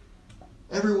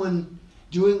 Everyone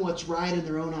doing what's right in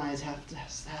their own eyes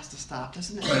has to stop.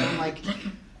 Doesn't it sound like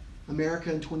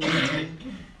America in 2018?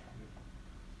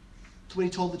 That's what he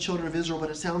told the children of Israel, but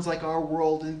it sounds like our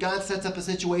world. And God sets up a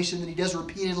situation that he does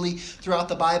repeatedly throughout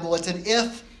the Bible. It's an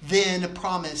if-then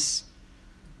promise.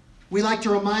 We like to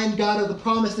remind God of the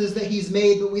promises that he's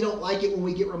made, but we don't like it when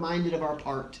we get reminded of our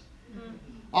part.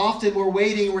 Often we're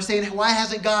waiting and we're saying, why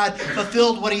hasn't God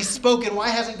fulfilled what he's spoken? Why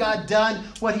hasn't God done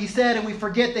what he said? And we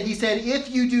forget that he said,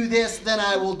 if you do this, then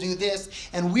I will do this.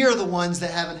 And we're the ones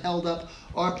that haven't held up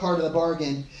our part of the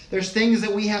bargain. There's things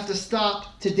that we have to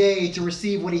stop today to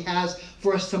receive what he has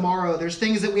for us tomorrow. There's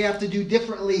things that we have to do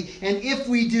differently. And if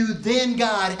we do, then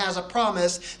God has a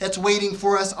promise that's waiting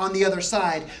for us on the other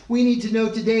side. We need to know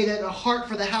today that a heart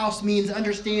for the house means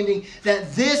understanding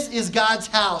that this is God's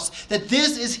house, that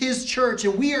this is his church,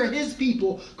 and we are his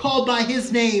people called by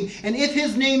his name. And if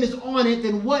his name is on it,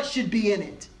 then what should be in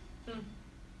it?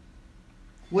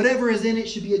 Whatever is in it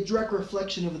should be a direct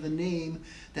reflection of the name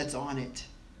that's on it.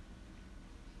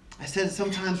 I said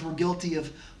sometimes we're guilty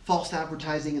of false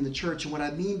advertising in the church, and what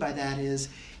I mean by that is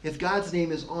if God's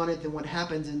name is on it, then what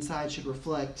happens inside should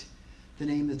reflect the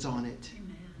name that's on it.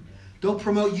 Amen. Don't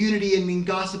promote unity and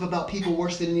gossip about people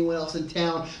worse than anyone else in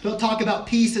town. Don't talk about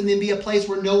peace and then be a place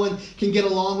where no one can get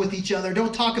along with each other.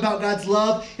 Don't talk about God's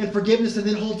love and forgiveness and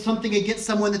then hold something against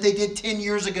someone that they did 10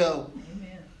 years ago.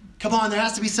 Come on, there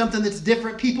has to be something that's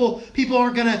different. People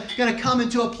aren't gonna come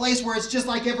into a place where it's just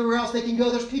like everywhere else they can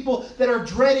go. There's people that are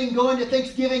dreading going to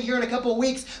Thanksgiving here in a couple of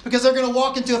weeks because they're going to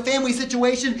walk into a family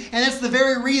situation, and that's the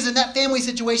very reason, that family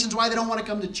situation is why they don't want to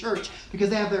come to church, because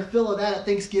they have their fill of that at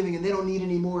Thanksgiving and they don't need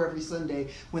any more every Sunday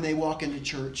when they walk into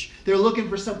church. They're looking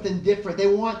for something different. They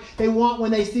want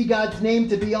when they see God's name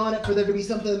to be on it, for there to be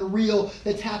something real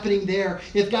that's happening there.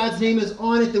 If God's name is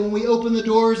on it, then when we open the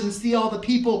doors and see all the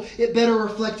people, it better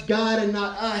reflect God and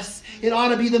not us. It ought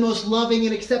to be the most loving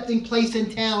and accepting place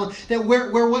in town, that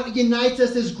where what unites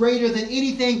us is greater than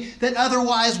anything that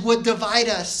otherwise would divide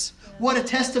us. What a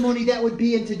testimony that would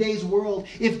be in today's world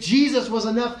if Jesus was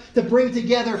enough to bring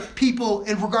together people,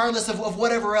 and regardless of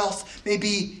whatever else may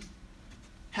be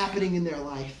happening in their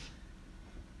life.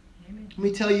 Amen. Let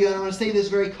me tell you, and I'm going to say this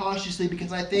very cautiously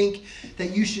because I think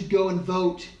that you should go and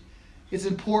vote. It's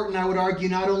important, I would argue,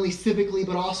 not only civically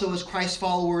but also as Christ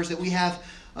followers, that we have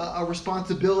a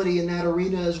responsibility in that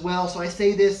arena as well. So I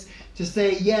say this to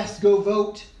say, yes, go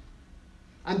vote.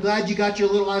 I'm glad you got your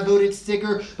little I voted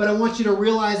sticker, but I want you to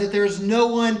realize that there's no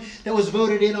one that was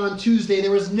voted in on Tuesday.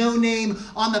 There was no name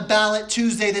on the ballot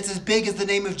Tuesday that's as big as the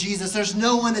name of Jesus. There's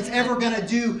no one that's ever going to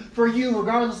do for you,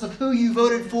 regardless of who you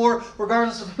voted for,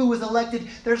 regardless of who was elected.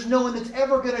 There's no one that's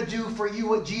ever going to do for you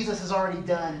what Jesus has already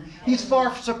done. He's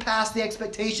far surpassed the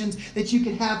expectations that you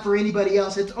can have for anybody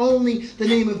else. It's only the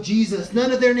name of Jesus.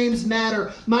 None of their names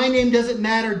matter. My name doesn't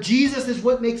matter. Jesus is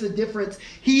what makes a difference.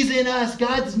 He's in us,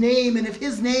 God's name, and if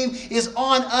his name is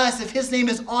on us, if his name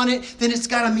is on it, then it's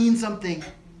got to mean something.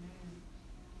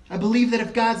 I believe that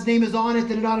if God's name is on it,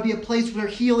 then it ought to be a place where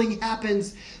healing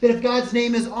happens. That if God's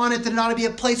name is on it, then it ought to be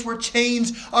a place where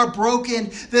chains are broken.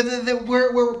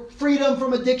 Where freedom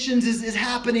from addictions is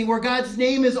happening. Where God's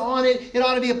name is on it, it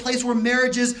ought to be a place where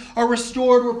marriages are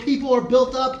restored, where people are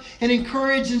built up and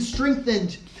encouraged and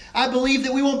strengthened. I believe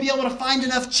that we won't be able to find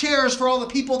enough chairs for all the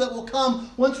people that will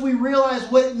come once we realize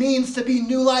what it means to be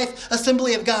New Life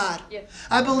Assembly of God. Yeah.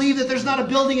 I believe that there's not a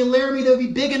building in Laramie that would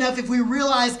be big enough if we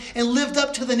realized and lived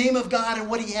up to the name of God and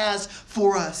what he has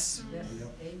for us. Yes.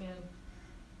 Amen.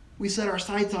 We set our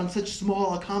sights on such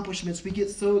small accomplishments. We get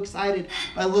so excited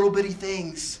by little bitty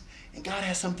things. And God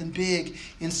has something big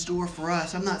in store for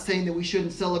us. I'm not saying that we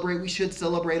shouldn't celebrate. We should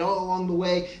celebrate all along the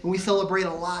way. And we celebrate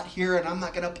a lot here. And I'm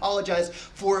not going to apologize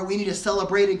for it. We need to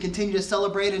celebrate and continue to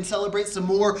celebrate and celebrate some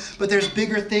more. But there's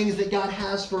bigger things that God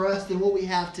has for us than what we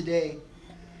have today.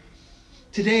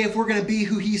 Today, if we're going to be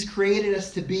who he's created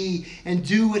us to be and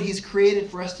do what he's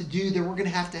created for us to do, then we're going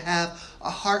to have a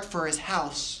heart for his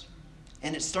house.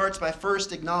 And it starts by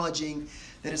first acknowledging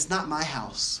that it's not my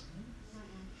house.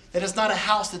 That it's not a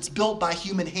house that's built by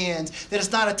human hands. That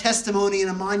it's not a testimony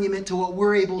and a monument to what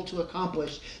we're able to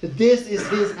accomplish. That this is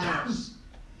his house.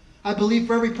 I believe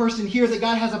for every person here that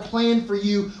God has a plan for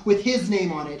you with his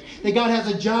name on it. That God has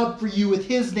a job for you with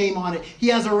his name on it. He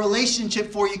has a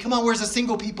relationship for you. Come on, where's the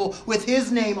single people? With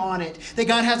his name on it. That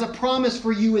God has a promise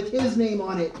for you with his name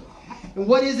on it. And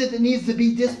what is it that needs to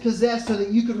be dispossessed so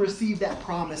that you can receive that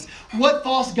promise? What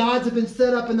false gods have been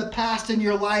set up in the past in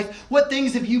your life? What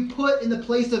things have you put in the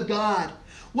place of God?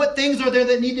 What things are there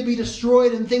that need to be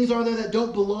destroyed and things are there that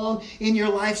don't belong in your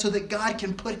life so that God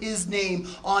can put his name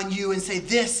on you and say,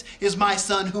 this is my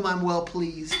son whom I'm well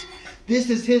pleased. This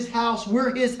is his house.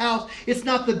 We're his house. It's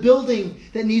not the building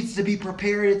that needs to be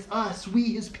prepared. It's us.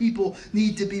 We, his people,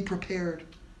 need to be prepared.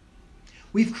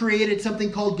 We've created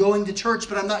something called going to church,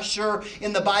 but I'm not sure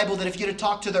in the Bible that if you'd have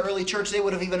talked to the early church, they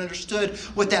would have even understood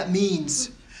what that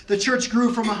means. The church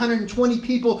grew from 120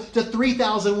 people to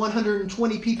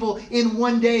 3,120 people in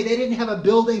one day. They didn't have a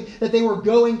building that they were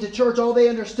going to church. All they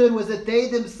understood was that they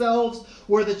themselves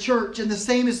were the church. And the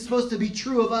same is supposed to be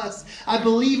true of us. I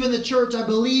believe in the church. I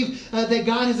believe that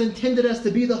God has intended us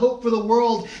to be the hope for the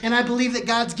world. And I believe that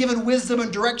God's given wisdom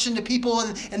and direction to people.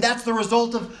 And that's the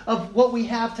result of what we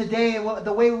have today and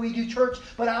the way we do church.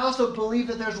 But I also believe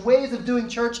that there's ways of doing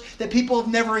church that people have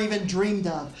never even dreamed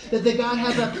of. That God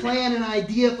has a plan and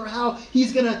idea for how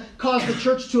he's going to cause the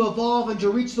church to evolve and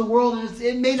to reach the world. And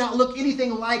it may not look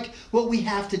anything like what we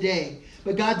have today.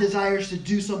 But God desires to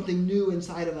do something new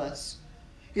inside of us.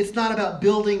 It's not about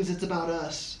buildings, it's about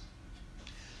us.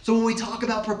 So when we talk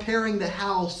about preparing the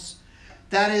house,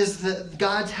 that is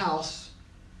God's house.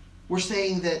 We're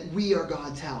saying that we are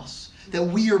God's house, that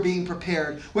we are being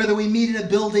prepared. Whether we meet in a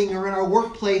building or in our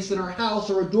workplace, in our house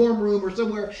or a dorm room or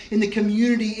somewhere in the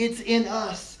community, it's in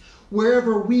us.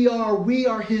 Wherever we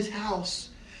are his house.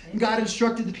 And God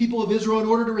instructed the people of Israel in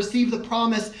order to receive the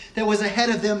promise that was ahead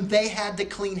of them, they had to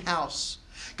clean house.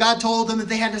 God told them that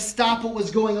they had to stop what was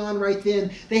going on right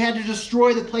then. They had to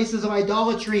destroy the places of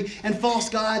idolatry and false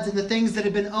gods and the things that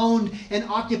had been owned and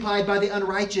occupied by the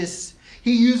unrighteous.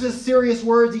 He uses serious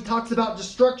words. He talks about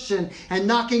destruction and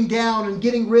knocking down and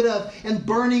getting rid of and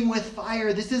burning with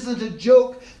fire. This isn't a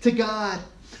joke to God.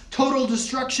 Total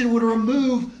destruction would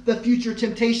remove the future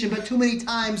temptation, but too many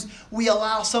times we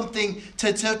allow something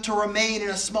to remain in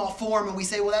a small form and we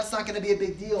say, well, that's not going to be a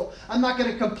big deal. I'm not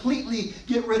going to completely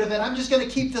get rid of it. I'm just going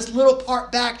to keep this little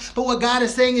part back. But what God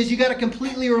is saying is you got to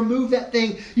completely remove that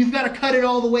thing. You've got to cut it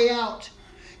all the way out.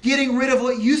 Getting rid of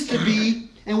what used to be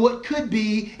and what could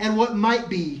be and what might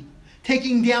be.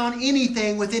 Taking down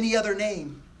anything with any other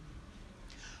name.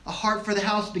 A heart for the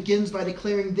house begins by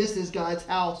declaring this is God's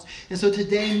house. And so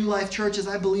today, New Life Churches,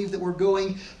 I believe that we're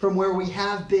going from where we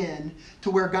have been to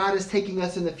where God is taking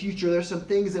us in the future. There's some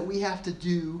things that we have to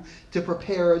do to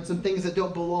prepare and some things that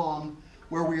don't belong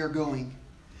where we are going.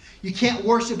 You can't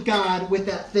worship God with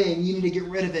that thing. You need to get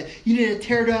rid of it. You need to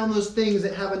tear down those things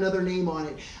that have another name on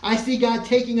it. I see God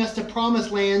taking us to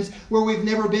promised lands where we've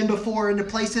never been before, into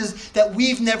places that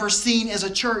we've never seen as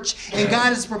a church. And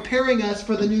God is preparing us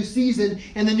for the new season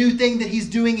and the new thing that he's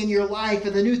doing in your life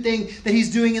and the new thing that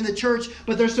he's doing in the church.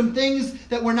 But there's some things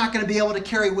that we're not going to be able to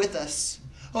carry with us.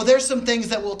 Oh, there's some things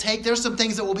that we'll take. There's some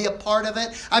things that will be a part of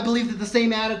it. I believe that the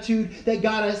same attitude that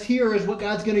God has here is what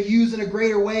God's going to use in a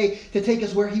greater way to take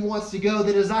us where he wants to go.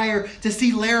 The desire to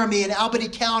see Laramie and Albany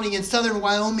County and southern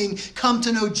Wyoming come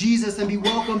to know Jesus and be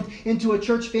welcomed into a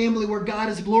church family where God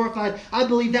is glorified. I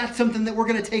believe that's something that we're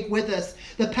going to take with us.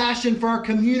 The passion for our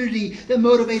community that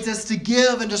motivates us to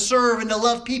give and to serve and to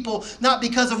love people, not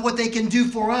because of what they can do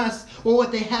for us or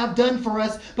what they have done for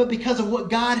us, but because of what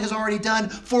God has already done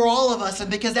for all of us and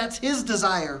because that's his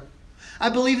desire. I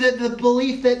believe that the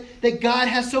belief that God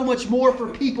has so much more for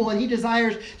people and he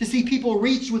desires to see people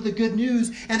reach with the good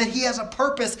news and that he has a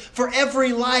purpose for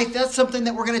every life, that's something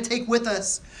that we're going to take with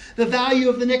us. The value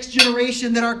of the next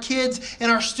generation, that our kids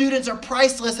and our students are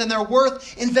priceless and they're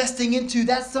worth investing into,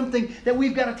 that's something that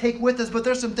we've got to take with us, but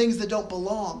there's some things that don't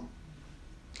belong.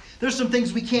 There's some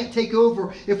things we can't take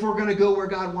over if we're going to go where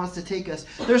God wants to take us.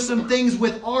 There's some things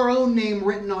with our own name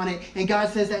written on it, and God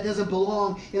says that doesn't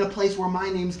belong in a place where my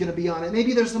name's going to be on it.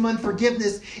 Maybe there's some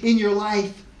unforgiveness in your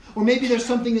life, or maybe there's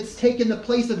something that's taken the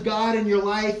place of God in your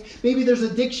life. Maybe there's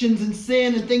addictions and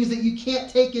sin and things that you can't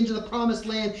take into the promised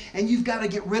land, and you've got to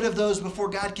get rid of those before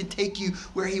God can take you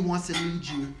where he wants to lead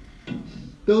you.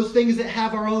 Those things that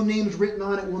have our own names written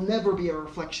on it will never be a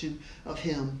reflection of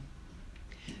him.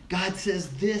 God says,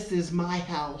 this is my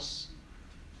house.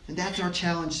 And that's our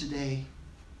challenge today.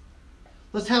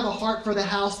 Let's have a heart for the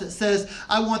house that says,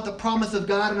 I want the promise of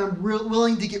God and I'm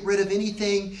willing to get rid of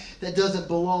anything that doesn't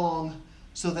belong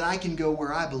so that I can go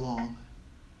where I belong.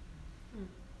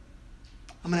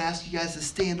 I'm going to ask you guys to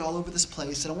stand all over this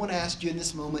place. And I want to ask you in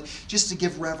this moment just to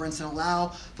give reverence and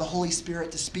allow the Holy Spirit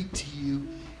to speak to you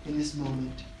in this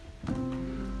moment.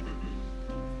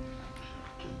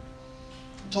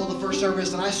 Told the first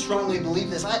service, and I strongly believe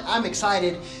this. I'm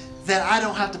excited that I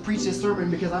don't have to preach this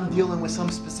sermon because I'm dealing with some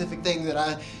specific thing that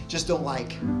I just don't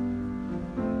like.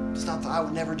 It's not that I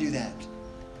would never do that.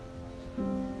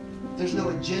 There's no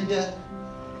agenda.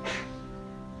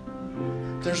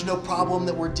 There's no problem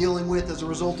that we're dealing with as a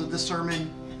result of this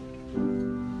sermon.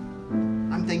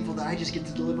 I'm thankful that I just get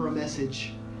to deliver a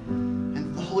message,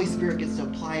 and the Holy Spirit gets to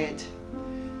apply it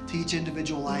to each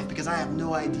individual life, because I have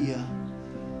no idea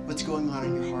what's going on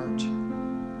in your heart.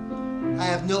 I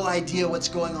have no idea what's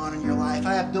going on in your life.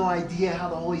 I have no idea how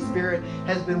the Holy Spirit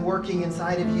has been working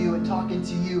inside of you and talking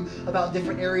to you about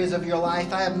different areas of your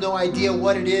life. I have no idea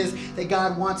what it is that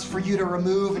God wants for you to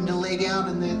remove and to lay down.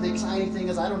 And the exciting thing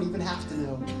is I don't even have to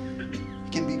know.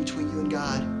 It can be between you and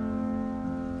God.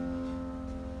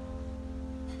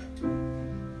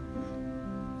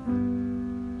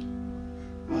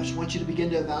 I just want you to begin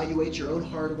to evaluate your own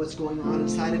heart and what's going on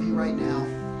inside of you right now.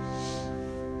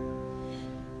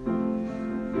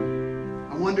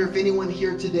 I wonder if anyone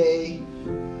here today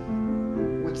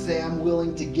would say, I'm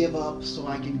willing to give up so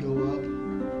I can go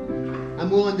up. I'm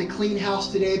willing to clean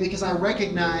house today because I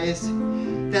recognize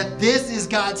that this is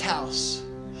God's house.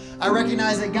 I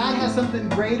recognize that God has something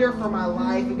greater for my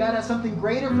life, and God has something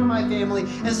greater for my family.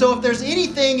 And so if there's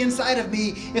anything inside of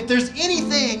me, that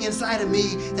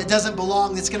doesn't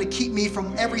belong, that's going to keep me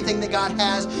from everything that God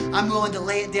has, I'm willing to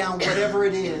lay it down, whatever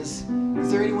it is. Is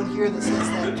there anyone here that says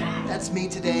that? That's me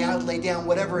today. I would lay down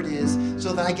whatever it is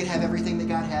so that I can have everything that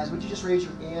God has. Would you just raise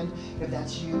your hand if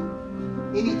that's you?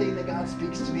 Anything that God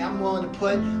speaks to me, I'm willing to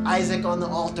put Isaac on the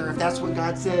altar if that's what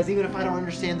God says, even if I don't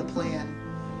understand the plan.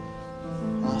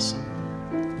 Awesome.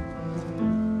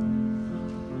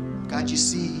 God, you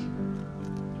see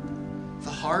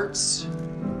the hearts,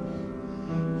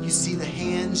 you see the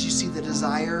hands, you see the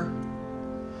desire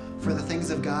for the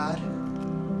things of God.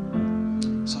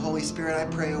 So Holy Spirit, I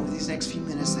pray over these next few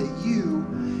minutes that you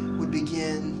would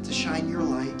begin to shine your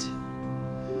light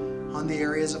on the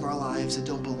areas of our lives that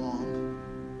don't belong.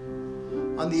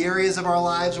 On the areas of our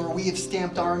lives where we have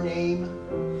stamped our name,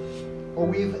 or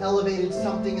we've elevated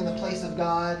something in the place of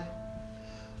God,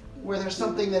 where there's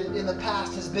something that in the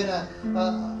past has been a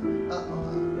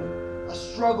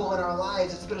struggle in our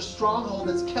lives. It's been a stronghold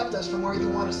that's kept us from where you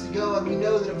want us to go, and we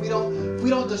know that if we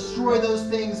don't destroy those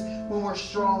things when we're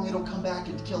strong, it'll come back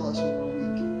and kill us when we're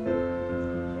weak.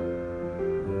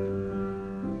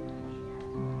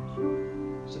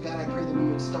 So God, I pray that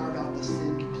we would starve out the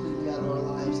sin completely out of our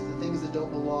lives, the things that don't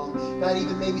belong. God,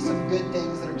 even maybe some good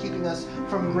things that are keeping us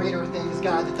from greater things,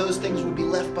 God, that those things would be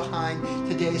left behind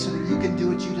today so that you can do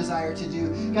what you desire to do.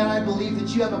 God, I believe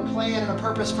that you have a plan and a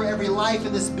purpose for every life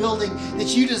in this building,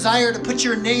 that you desire to put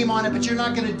your name on it, but you're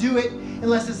not going to do it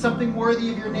unless it's something worthy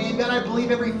of your name. God, I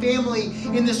believe every family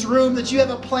in this room, that you have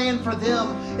a plan for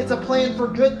them. It's a plan for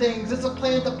good things. It's a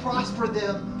plan to prosper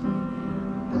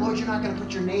them. But Lord, you're not going to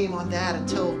put your name on that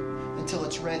until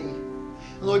it's ready.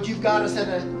 And Lord, you've got us at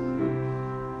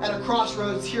a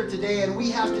crossroads here today, and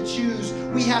we have to choose,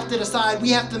 we have to decide,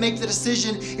 we have to make the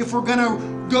decision if we're going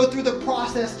to go through the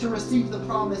process to receive the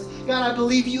promise. God, I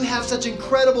believe you have such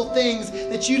incredible things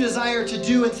that you desire to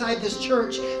do inside this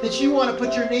church, that you want to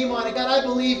put your name on it. God, I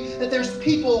believe that there's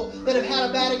people that have had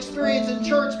a bad experience in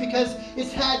church because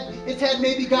it's had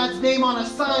maybe God's name on a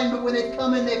sign, but when they've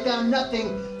come in, they've found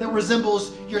nothing that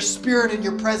resembles your spirit and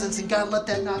your presence. And God, let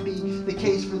that not be the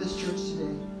case for this church today.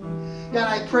 God,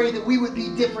 I pray that we would be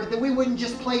different, that we wouldn't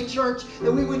just play church,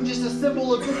 that we wouldn't just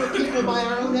assemble a group of people by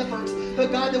our own efforts,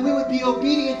 but God, that we would be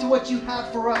obedient to what you have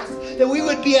for us, that we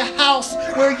would be a house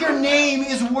where your name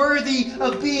is worthy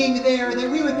of being there,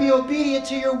 that we would be obedient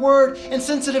to your word and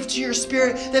sensitive to your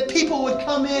spirit, that people would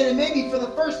come in and maybe for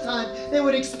the first time they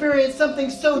would experience something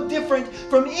so different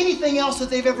from anything else that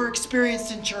they've ever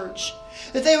experienced in church.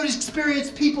 That they would experience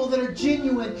people that are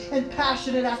genuine and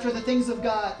passionate after the things of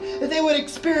God. That they would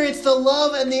experience the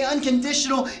love and the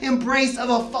unconditional embrace of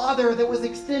a Father that was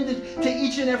extended to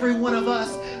each and every one of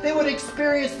us. They would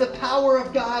experience the power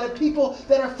of God, of people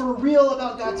that are for real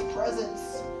about God's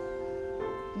presence.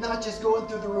 Not just going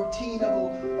through the routine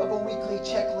of a weekly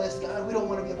checklist. God, we don't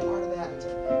want to be a part of that.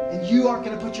 And you aren't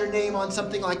going to put your name on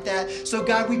something like that. So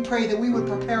God, we pray that we would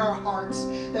prepare our hearts,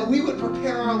 that we would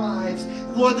prepare our lives.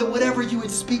 Lord, that whatever you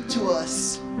would speak to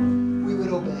us, we would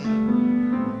obey.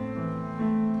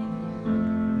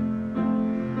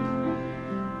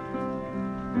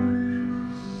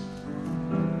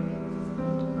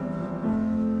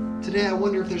 Today, I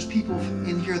wonder if there's people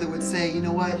in here that would say, you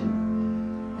know what?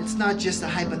 It's not just a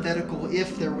hypothetical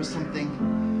if there was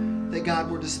something that God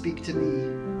were to speak to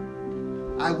me.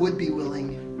 I would be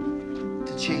willing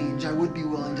to change. I would be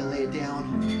willing to lay it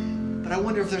down. But I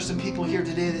wonder if there's some people here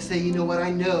today that say, you know what,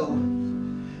 I know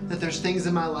that there's things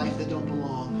in my life that don't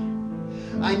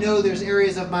belong. I know there's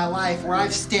areas of my life where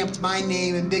I've stamped my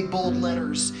name in big bold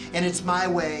letters and it's my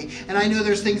way. And I know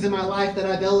there's things in my life that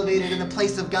I've elevated in the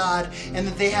place of God and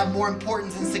that they have more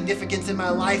importance and significance in my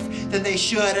life than they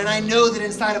should. And I know that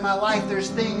inside of my life there's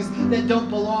things that don't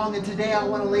belong, and today I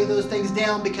want to lay those things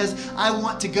down because I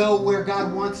want to go where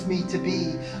God wants me to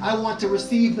be. I want to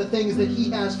receive the things that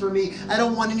He has for me. I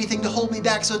don't want anything to hold me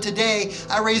back. So today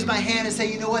I raise my hand and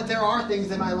say, you know what, there are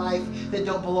things in my life that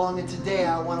don't belong, and today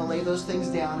I want to lay those things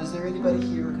down. Is there anybody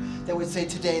here that would say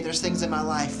today there's things in my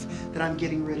life that I'm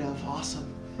getting rid of? Awesome.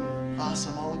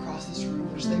 Awesome. All across this room,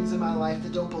 there's things in my life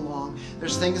that don't belong.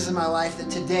 There's things in my life that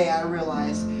today I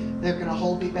realize they're going to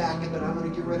hold me back, but I'm going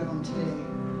to get rid of them today.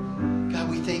 God,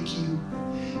 we thank you.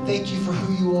 Thank you for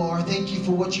who you are. Thank you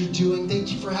for what you're doing.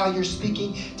 Thank you for how you're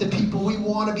speaking to people. We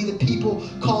want to be the people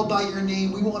called by your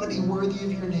name. We want to be worthy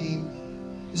of your name.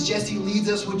 As Jesse leads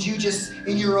us, would you just,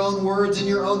 in your own words, in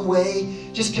your own way,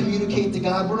 just communicate to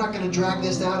God? We're not going to drag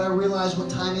this out. I realize what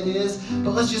time it is,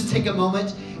 but let's just take a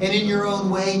moment and in your own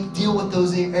way, deal with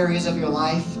those areas of your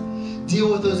life.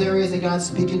 Deal with those areas that God's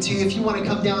speaking to you. If you want to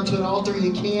come down to an altar,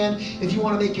 you can. If you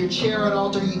want to make your chair an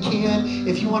altar, you can.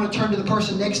 If you want to turn to the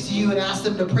person next to you and ask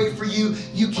them to pray for you,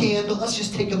 you can. But let's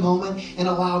just take a moment and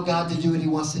allow God to do what He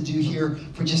wants to do here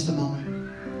for just a moment.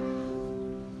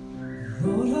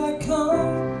 Lord, I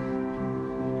come,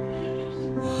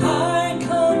 I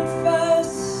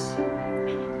confess,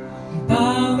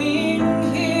 bowing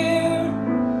here,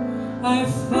 I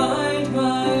find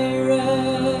my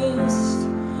rest.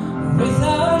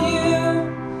 Without you,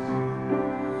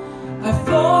 I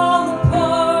fall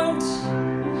apart.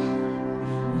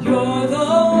 You're the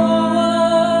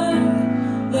one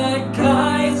that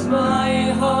guides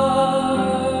my heart.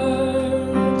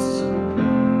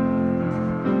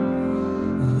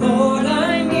 Lord,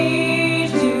 I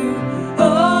need you.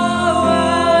 Oh,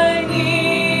 I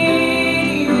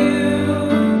need you.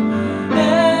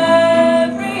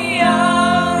 Every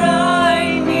hour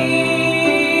I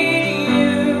need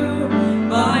you.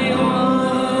 My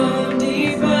one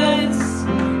defense,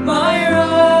 my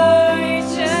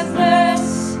righteousness.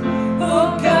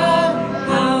 Oh God,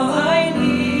 how I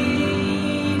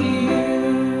need you.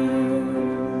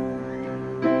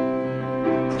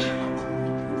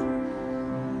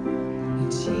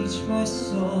 Teach my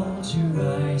soul to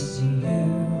rise to you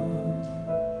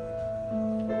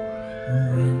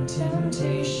when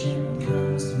temptation comes.